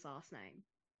his last name.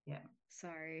 Yeah. So,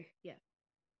 yeah.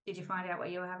 Did you find out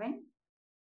what you were having?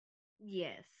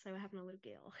 Yes. So we're having a little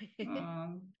girl.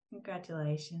 Oh,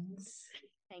 congratulations.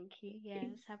 Thank you.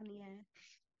 Yes, having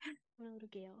a little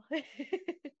girl.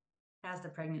 How's the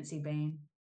pregnancy been?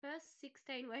 first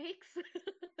 16 weeks,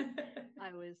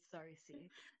 I was so sick.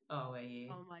 Oh, were you?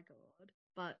 Oh my God.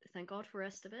 But thank God for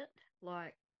rest of it.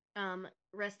 Like,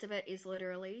 rest of it is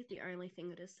literally the only thing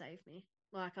that has saved me.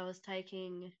 Like, I was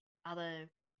taking other,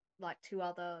 like, 2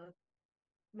 other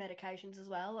medications as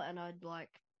well, and I'd like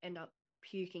end up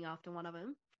puking after one of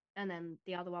them. And then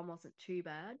the other one wasn't too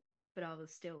bad, but I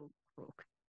was still crook.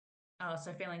 Oh,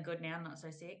 so feeling good now, not so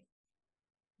sick?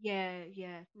 Yeah,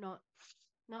 not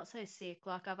so sick.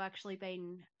 Like I've actually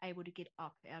been able to get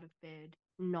up out of bed,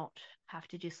 not have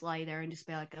to just lay there and just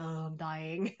be like, oh, I'm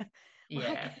dying. Like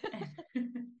Yeah.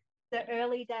 the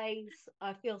early days,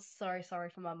 I feel so sorry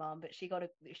for my mum, but she got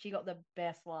the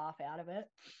best laugh out of it.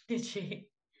 Did she?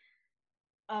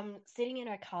 Sitting in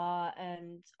her car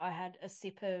and I had a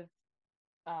sip of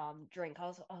drink. I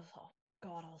was oh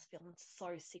God, I was feeling so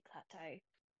sick that day.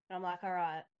 And I'm like, all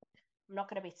right, I'm not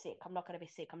gonna be sick. I'm not gonna be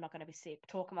sick. I'm not gonna be sick.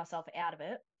 Talking myself out of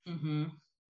it. Mm-hmm.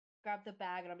 Grab the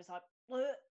bag and I'm just like,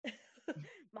 bleh.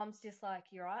 Mum's just like,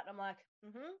 you're right. I'm like,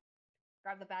 mm-hmm.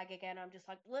 Grab the bag again. I'm just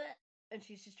like, bleh. And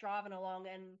she's just driving along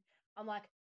and I'm like,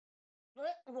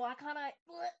 bleh, why can't I?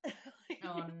 Bleh.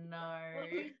 Oh no.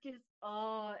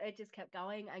 It just kept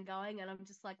going and going. And I'm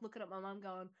just like looking at my mum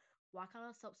going, why can't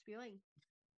I stop spewing?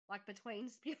 Like between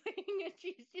spewing. And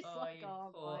she's just Oh, like, you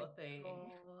oh my poor thing.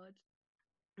 God.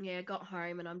 Yeah, got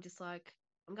home and I'm just like,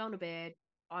 I'm going to bed.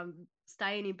 I'm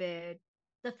staying in bed.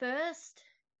 The first,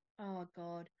 oh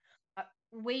God,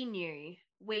 we knew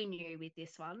with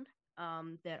this one,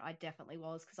 that I definitely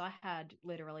was because I had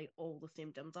literally all the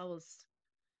symptoms. I was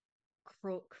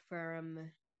crook from,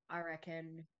 I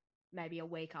reckon, maybe a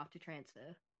week after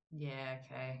transfer. Yeah,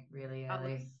 okay. Really I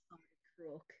was early. so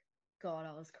crook. God,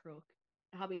 I was crook.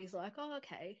 Hubby's like, oh,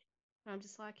 okay. And I'm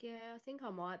just like, yeah, I think I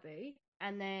might be.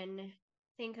 And then I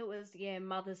think it was, yeah,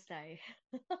 Mother's Day.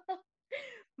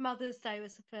 Mother's Day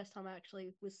was the first time I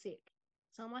actually was sick.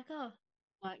 So I'm like, oh,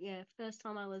 like, yeah, first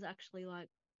time I was actually like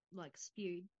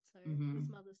spewed. So it was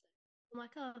Mm-hmm. Mother's Day. I'm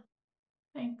like, oh,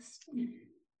 Thanks.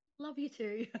 love you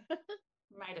too.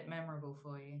 Made it memorable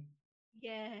for you.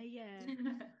 Yeah.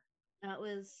 That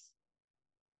was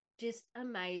just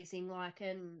amazing. Like,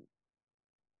 and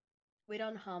we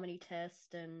done harmony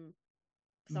test and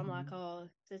because I'm like, Mm-hmm. oh,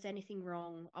 if there's anything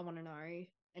wrong, I want to know.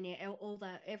 And yeah, all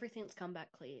that, everything's come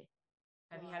back clear.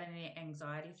 Have you had Like any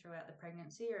anxiety throughout the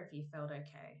pregnancy or have you felt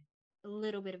okay? a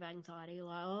little bit of anxiety,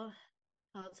 like, oh,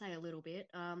 I'd say a little bit.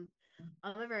 I'm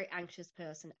a very anxious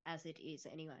person as it is,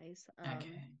 anyways.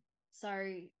 Okay.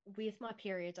 So with my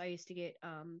periods, I used to get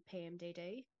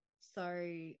PMDD. So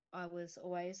I was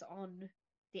always on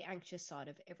the anxious side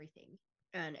of everything.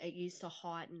 And it used to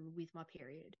heighten with my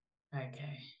period.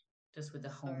 Okay. Just with the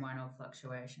So hormonal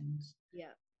fluctuations.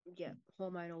 yeah,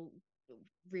 hormonal,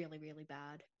 really, really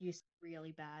bad. Used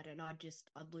really bad, and I'd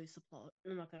lose the plot.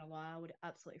 I'm not gonna lie, I would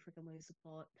absolutely freaking lose the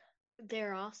plot.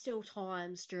 There are still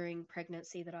times during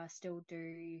pregnancy that I still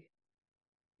do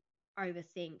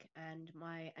overthink, and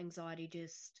my anxiety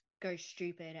just goes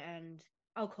stupid, and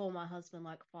I'll call my husband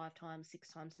like 5 times,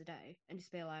 6 times a day, and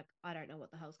just be like, I don't know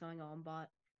what the hell's going on, but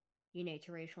you need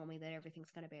to reassure me that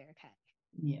everything's gonna be okay.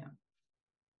 Yeah.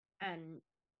 And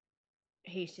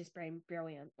he's just been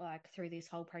brilliant. Like through this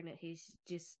whole pregnant, he's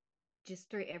just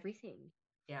through everything.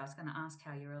 Yeah, I was going to ask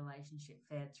how your relationship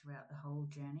fared throughout the whole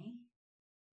journey.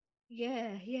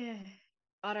 Yeah.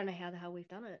 I don't know how the hell we've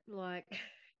done it. Like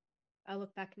I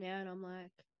look back now and I'm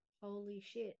like, holy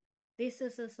shit. This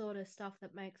is the sort of stuff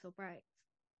that makes or breaks.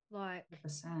 Like,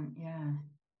 100%, yeah.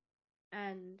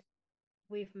 and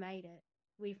we've made it.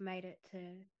 We've made it to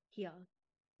here,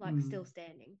 like still Mm.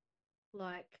 standing.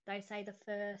 Like they say the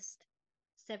first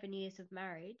 7 years of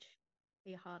marriage are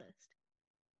your hardest.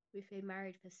 We've been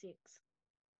married for 6.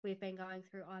 We've been going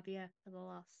through IVF for the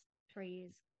last 3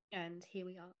 years, and here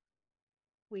we are.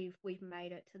 We've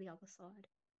made it to the other side.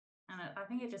 And I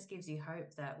think it just gives you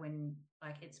hope that when,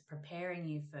 like, it's preparing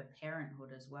you for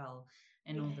parenthood as well,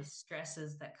 and all the Yeah,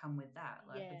 stresses that come with that,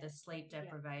 like with yeah, the sleep yeah,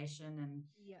 deprivation and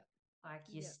yeah, like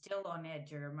you're yeah. still on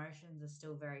edge, your emotions are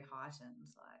still very heightened.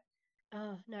 Like,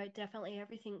 Oh no, definitely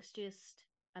everything's just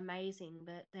amazing.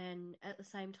 But then at the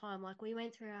same time, like we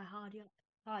went through our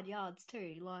hard yards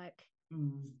too. Like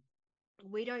mm,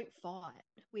 we don't fight,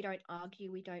 we don't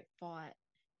argue, we don't fight,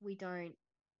 we don't.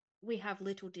 We have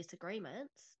little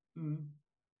disagreements, mm,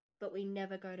 but we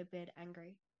never go to bed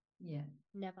angry. yeah.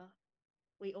 Never.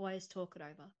 We always talk it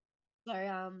over. So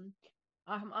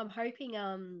I'm hoping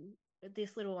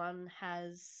this little one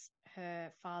has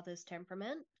her father's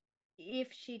temperament. If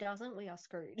she doesn't, we are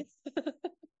screwed.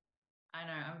 I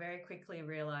know. I'm very quickly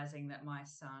realizing that my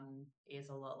son is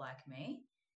a lot like me.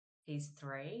 He's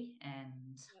 3,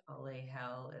 and Yep. holy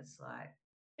hell, it's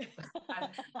like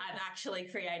I've actually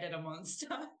created a monster.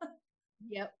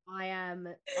 Yep, I am.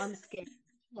 I'm scared.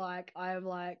 Like, I'm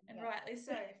like, And yep. rightly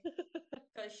so,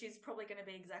 because she's probably going to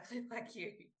be exactly like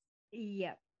you.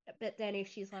 Yep. But then if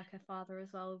she's like her father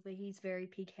as well, but he's very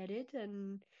pig-headed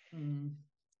and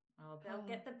Oh, they'll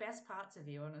get the best parts of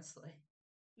you, honestly.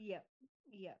 yep,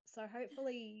 yep. So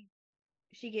hopefully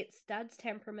she gets Dad's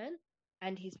temperament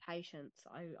and his patience.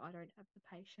 I don't have the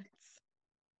patience.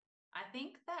 I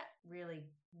think that really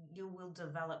you will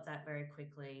develop that very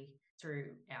quickly through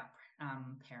our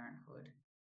parenthood.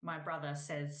 My brother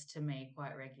says to me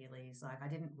quite regularly, he's like, I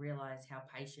didn't realize how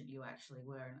patient you actually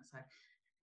were. And it's like,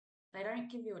 they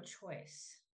don't give you a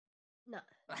choice. No.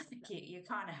 Like No. you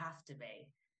kind of have to be.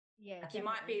 Yeah, Like you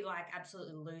might definitely. be like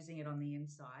absolutely losing it on the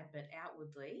inside, but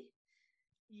outwardly,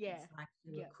 Yeah. it's like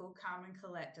you Yeah. look cool, calm, and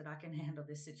collected. I can handle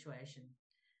this situation.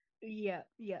 Yeah.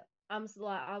 Yeah. I'm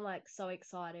like so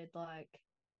excited, like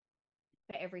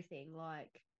for everything.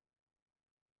 Like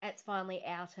it's finally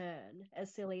our turn.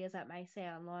 As silly as that may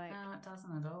sound, like No, it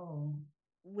doesn't at all.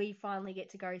 we finally get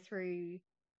to go through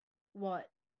what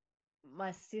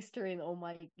my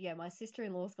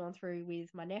sister-in-law's gone through with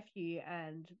my nephew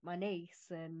and my niece,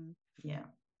 and Yeah.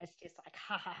 it's just like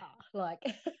ha ha ha, like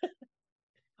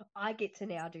I get to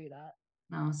now do that.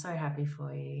 No, I'm so happy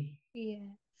for you.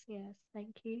 Yes, yes,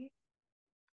 thank you.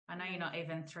 I know you're not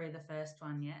Amazing. even through the first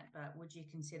one yet, but would you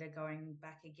consider going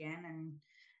back again and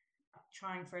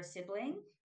trying for a sibling?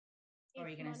 Or If are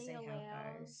you going to money see how it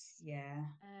allows goes? Yeah.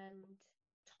 and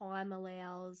time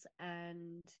allows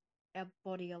and our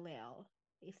body allow,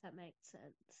 if that makes sense.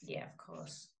 Yeah, of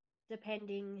course.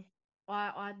 Depending,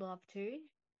 I'd love to.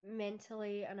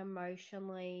 Mentally and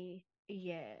emotionally,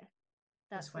 yeah. Just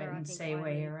That's wait where I and think see I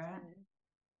where need you're to, at.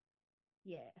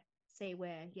 yeah, see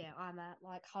where, yeah, I'm at.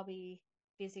 Like hubby,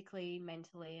 physically,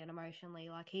 mentally, and emotionally.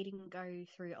 Like he didn't go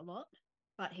through a lot,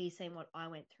 but he's seen what I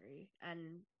went through.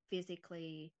 And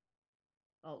physically,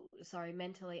 oh, sorry,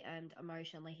 mentally and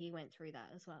emotionally, he went through that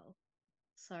as well.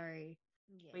 So, Were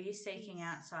yeah, you he's, seeking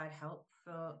outside help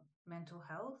for mental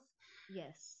health?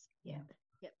 yes, Yeah. yep,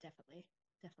 yep, definitely,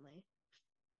 definitely.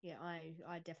 Yeah,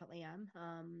 I definitely am.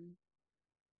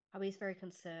 Hubby's very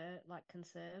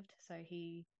conserved, so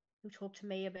he'll talk to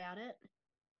me about it,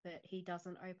 but he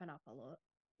doesn't open up a lot.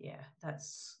 Yeah,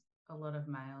 that's a lot of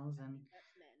males I and think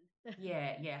that's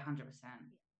men. yeah, 100%.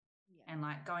 Yeah. And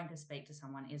like going to speak to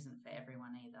someone isn't for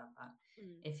everyone either, but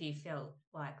Mm. if you feel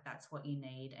like that's what you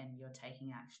need and you're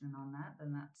taking action on that,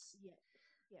 then Yeah.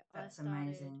 Yeah. that's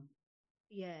amazing.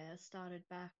 I started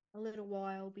back a little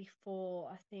while before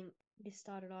I think this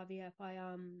started IVF.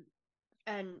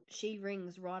 And she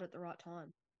rings right at the right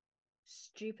time.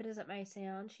 Stupid as it may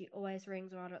sound, she always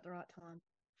rings right at the right time.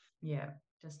 Yeah,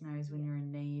 just knows when Yeah. you're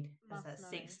in need. Has Must that know.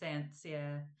 sixth sense,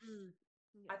 yeah. Mm.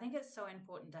 I Yeah. think it's so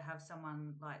important to have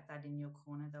someone like that in your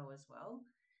corner though as well.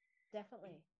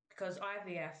 Definitely. Because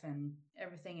IVF and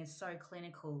everything is so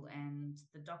clinical and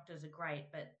the doctors are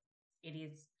great, but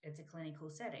it's a clinical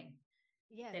setting.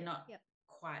 Yeah. They're not Yep.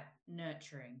 quite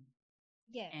nurturing.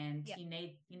 Yeah. And Yep. you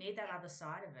need that other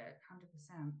side of it,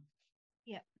 100%.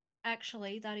 Yep.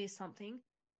 Actually, that is something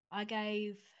I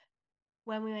gave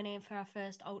when we went in for our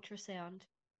first ultrasound.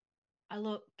 I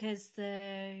looked because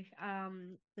the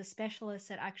specialist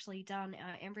that actually done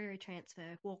our embryo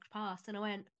transfer walked past, and I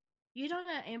went, "You done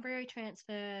an embryo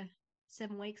transfer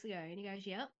 7 weeks ago?" And he goes,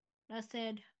 "Yep." And I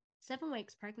said, "7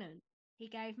 weeks pregnant." He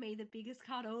gave me the biggest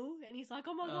cuddle, and he's like,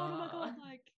 "Oh my god, oh my god!" Oh,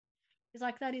 Like he's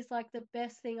like, "That is like the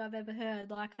best thing I've ever heard."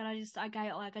 Like, and I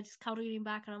just cuddled him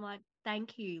back, and I'm like,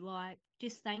 "Thank you, like,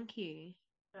 just thank you."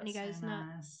 And he that's so goes, "No,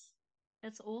 nice.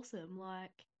 that's awesome."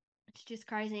 Like, it's just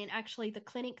crazy. And actually, the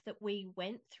clinic that we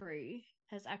went through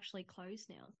has actually closed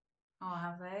now. Oh,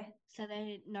 have they? So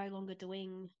they're no longer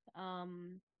doing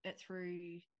it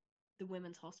through the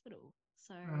women's hospital.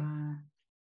 So Right.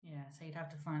 Yeah, so you'd have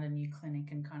to find a new clinic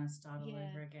and kind of start all yeah,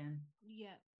 over again.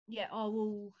 yeah, yeah. Oh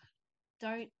well,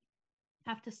 don't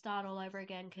have to start all over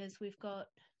again because we've got.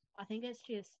 I think it's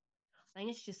just. I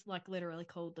think it's just like literally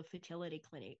called the fertility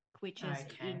clinic, which is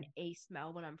in Okay. East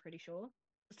Melbourne. I'm pretty sure.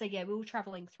 So yeah, we were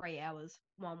traveling 3 hours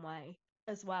one way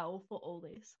as well for all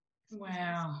this. It's business.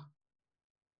 Wow.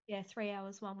 Yeah, 3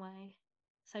 hours one way.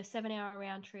 So 7 hour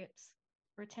round trips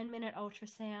for a 10-minute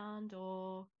ultrasound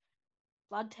or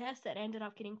blood test. That ended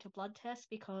up getting to blood test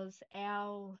because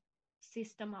our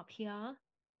system up here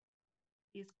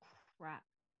is crap.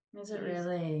 Is It it is,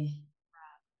 really?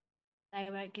 they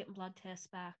won't get blood tests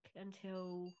back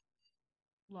until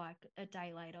like a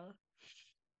day later.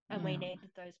 And we Yeah. needed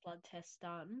those blood tests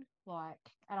done.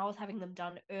 And I was having them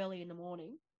done early in the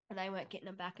morning and they weren't getting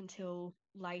them back until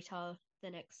later the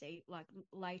next like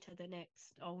later the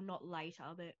next, oh, not later,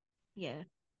 but yeah,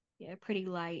 pretty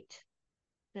late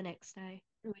the next day,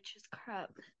 which is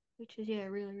crap. Which is, yeah,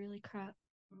 really, really crap.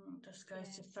 Just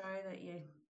goes to show that you're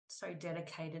so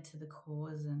dedicated to the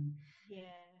cause, and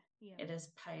Yeah. it has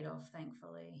paid off,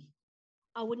 thankfully.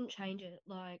 I wouldn't change it.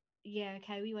 Like, yeah,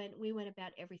 okay, we went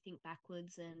about everything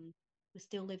backwards, and we're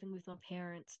still living with my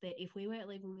parents. But if we weren't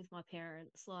living with my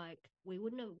parents, like, we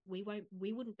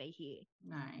wouldn't be here.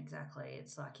 No, exactly.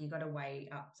 It's like you got to weigh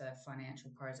up the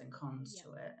financial pros and cons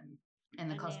to it,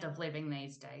 and the cost of living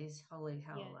these days. Holy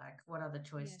hell! Like, what other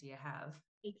choice do you have?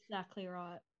 Exactly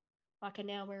right. Like, and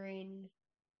now we're in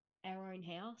our own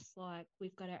house. Like,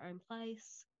 we've got our own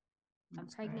place. I'm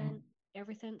pregnant.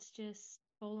 Everything's just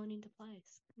fallen into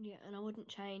place. Yeah, and I wouldn't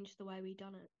change the way we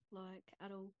done it, like,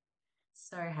 at all.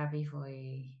 So happy for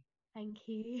you. Thank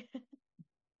you.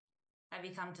 Have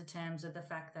you come to terms with the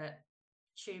fact that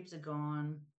tubes are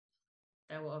gone?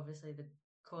 They were obviously the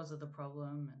cause of the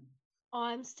problem, and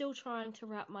I'm still trying to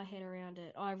wrap my head around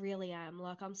it. I really am.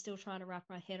 Like, I'm still trying to wrap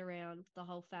my head around the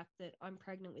whole fact that I'm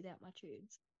pregnant without my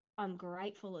tubes. I'm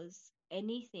grateful as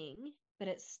anything, but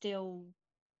it's still,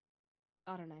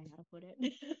 I don't know how to put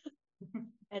it.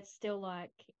 It's still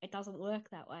like, it doesn't work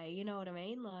that way. You know what I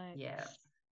mean? Like, yeah.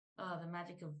 Oh, the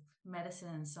magic of medicine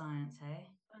and science, hey?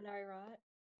 I know, right?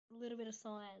 A little bit of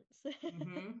science.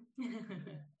 Mm-hmm.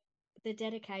 The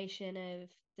dedication of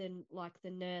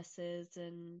the nurses,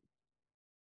 and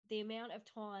the amount of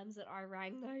times that I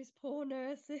rang those poor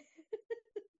nurses.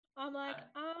 I'm like,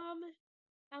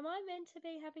 am I meant to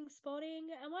be having spotting?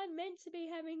 Am I meant to be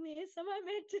having this? Am I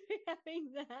meant to be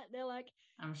having that? They're like,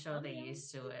 I'm sure they're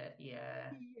used to it.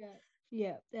 Yeah.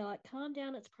 Yeah. They're like, calm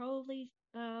down. It's probably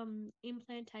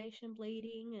implantation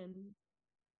bleeding, and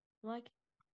I'm like,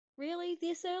 really,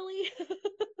 this early?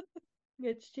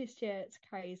 It's just, yeah, it's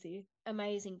crazy,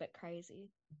 amazing, but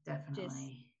crazy. Just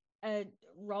Definitely. a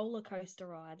roller coaster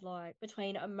ride, like,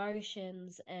 between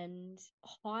emotions and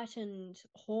heightened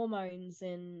hormones,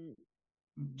 and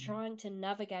trying to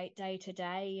navigate day to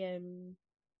day and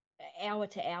hour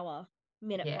to hour,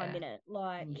 minute by minute,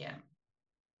 like. Yeah.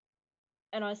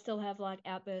 And I still have, like,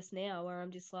 outbursts now where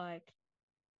I'm just like,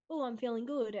 oh, I'm feeling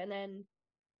good, and then,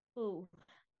 oh,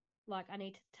 like, I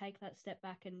need to take that step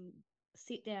back and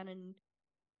sit down and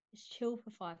just chill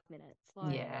for 5 minutes.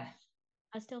 Like, Yeah.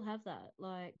 I still have that,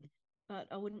 like, but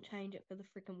I wouldn't change it for the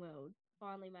freaking world.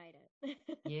 Finally made it.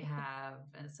 You have.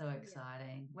 It's so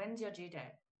exciting. When's your due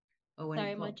date? Or when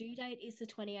So my due date is the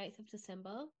 28th of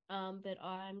December, but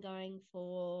I'm going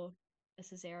for a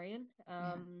cesarean,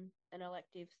 an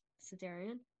elective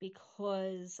cesarean,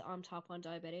 because I'm type 1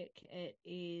 diabetic. It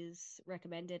is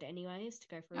recommended anyways to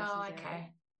go for a cesarean.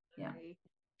 Okay. Yeah. So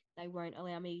they won't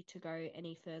allow me to go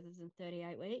any further than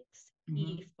 38 weeks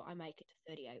if I make it to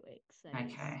 38 weeks. That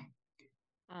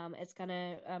is. It's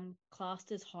gonna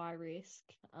classed as high risk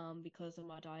because of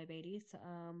my diabetes,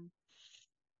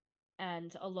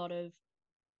 and a lot of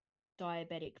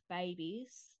diabetic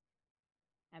babies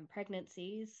and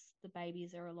pregnancies, the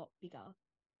babies are a lot bigger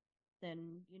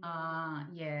than your normal.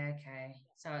 Yeah, okay.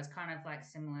 So it's kind of like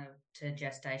similar to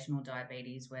gestational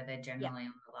diabetes where they're generally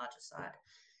on the larger side.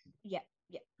 Yeah.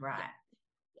 Right.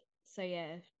 So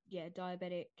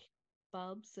diabetic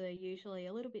bubs are usually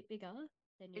a little bit bigger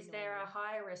than your Is there normal. a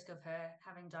higher risk of her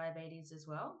having diabetes as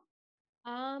well?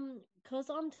 Because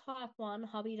I'm type 1,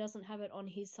 hubby doesn't have it on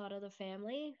his side of the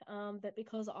family. But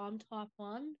because I'm type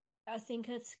 1, I think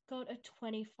it's got a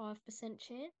 25%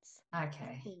 chance.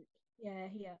 Okay. I think.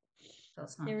 Yeah. So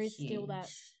it's not There is huge. still that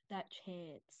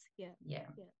chance. Yeah.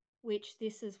 Which,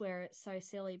 this is where it's so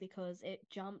silly, because it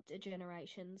jumped a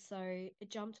generation. So it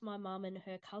jumped my mum and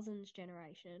her cousin's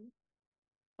generation,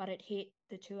 but it hit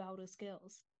the two eldest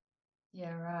girls.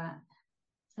 Yeah, right.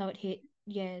 So it hit,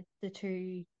 the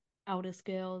two eldest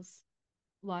girls,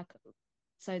 like,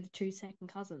 so the two second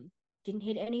cousins. Didn't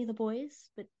hit any of the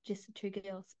boys, but just the two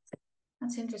girls.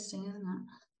 That's interesting, isn't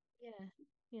it?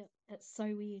 Yeah. It's so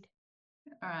weird.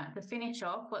 All right. To finish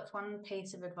off, what's one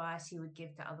piece of advice you would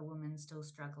give to other women still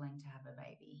struggling to have a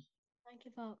baby? Don't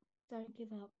give up. Don't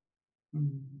give up.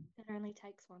 Mm. It only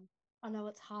takes one. I know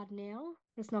it's hard now.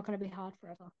 It's not going to be hard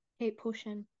forever. Keep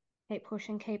pushing. Keep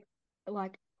pushing. Keep,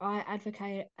 like, I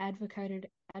advocated.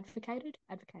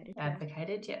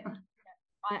 Yeah.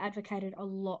 I advocated a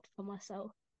lot for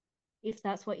myself. If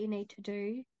that's what you need to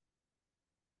do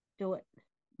it.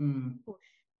 Push.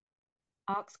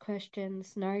 Ask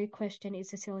questions. No question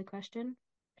is a silly question.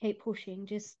 Keep pushing.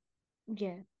 Just,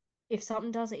 if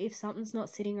something's not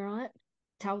sitting right,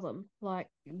 tell them. Like,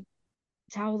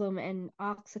 tell them and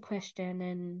ask a question,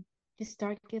 and just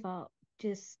don't give up.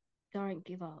 Just don't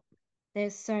give up.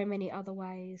 there's so many other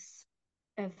ways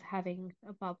of having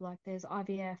a bub. Like there's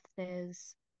IVF,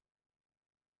 there's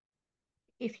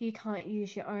if you can't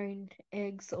use your own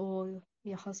eggs or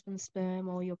your husband's sperm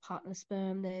or your partner's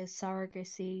sperm, there's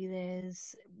surrogacy,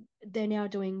 they're now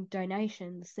doing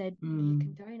donations. You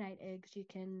can donate eggs, you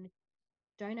can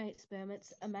donate sperm.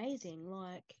 It's amazing.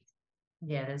 Like,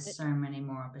 yeah, there's so many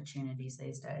more opportunities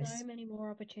these days. So many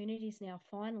more opportunities now,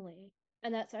 finally.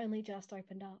 And that's only just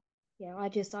opened up. Yeah, I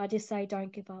just say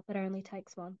don't give up. It only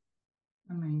takes one.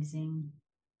 Amazing.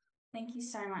 Thank you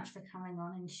so much for coming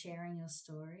on and sharing your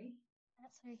story.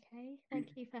 That's okay.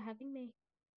 Thank you for having me.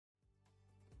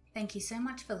 Thank you so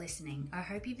much for listening. I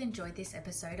hope you've enjoyed this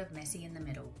episode of Messy in the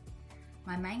Middle.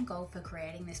 My main goal for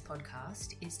creating this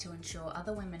podcast is to ensure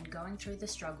other women going through the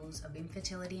struggles of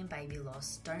infertility and baby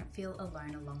loss don't feel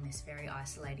alone along this very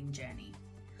isolating journey.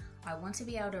 I want to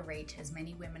be able to reach as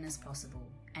many women as possible,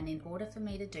 and in order for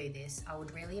me to do this, I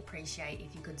would really appreciate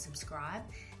if you could subscribe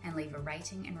and leave a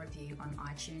rating and review on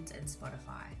iTunes and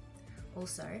Spotify.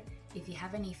 Also, if you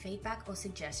have any feedback or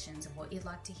suggestions of what you'd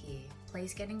like to hear,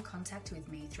 please get in contact with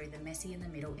me through the Messy in the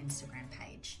Middle Instagram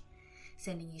page.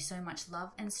 Sending you so much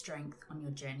love and strength on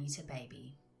your journey to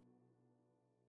baby.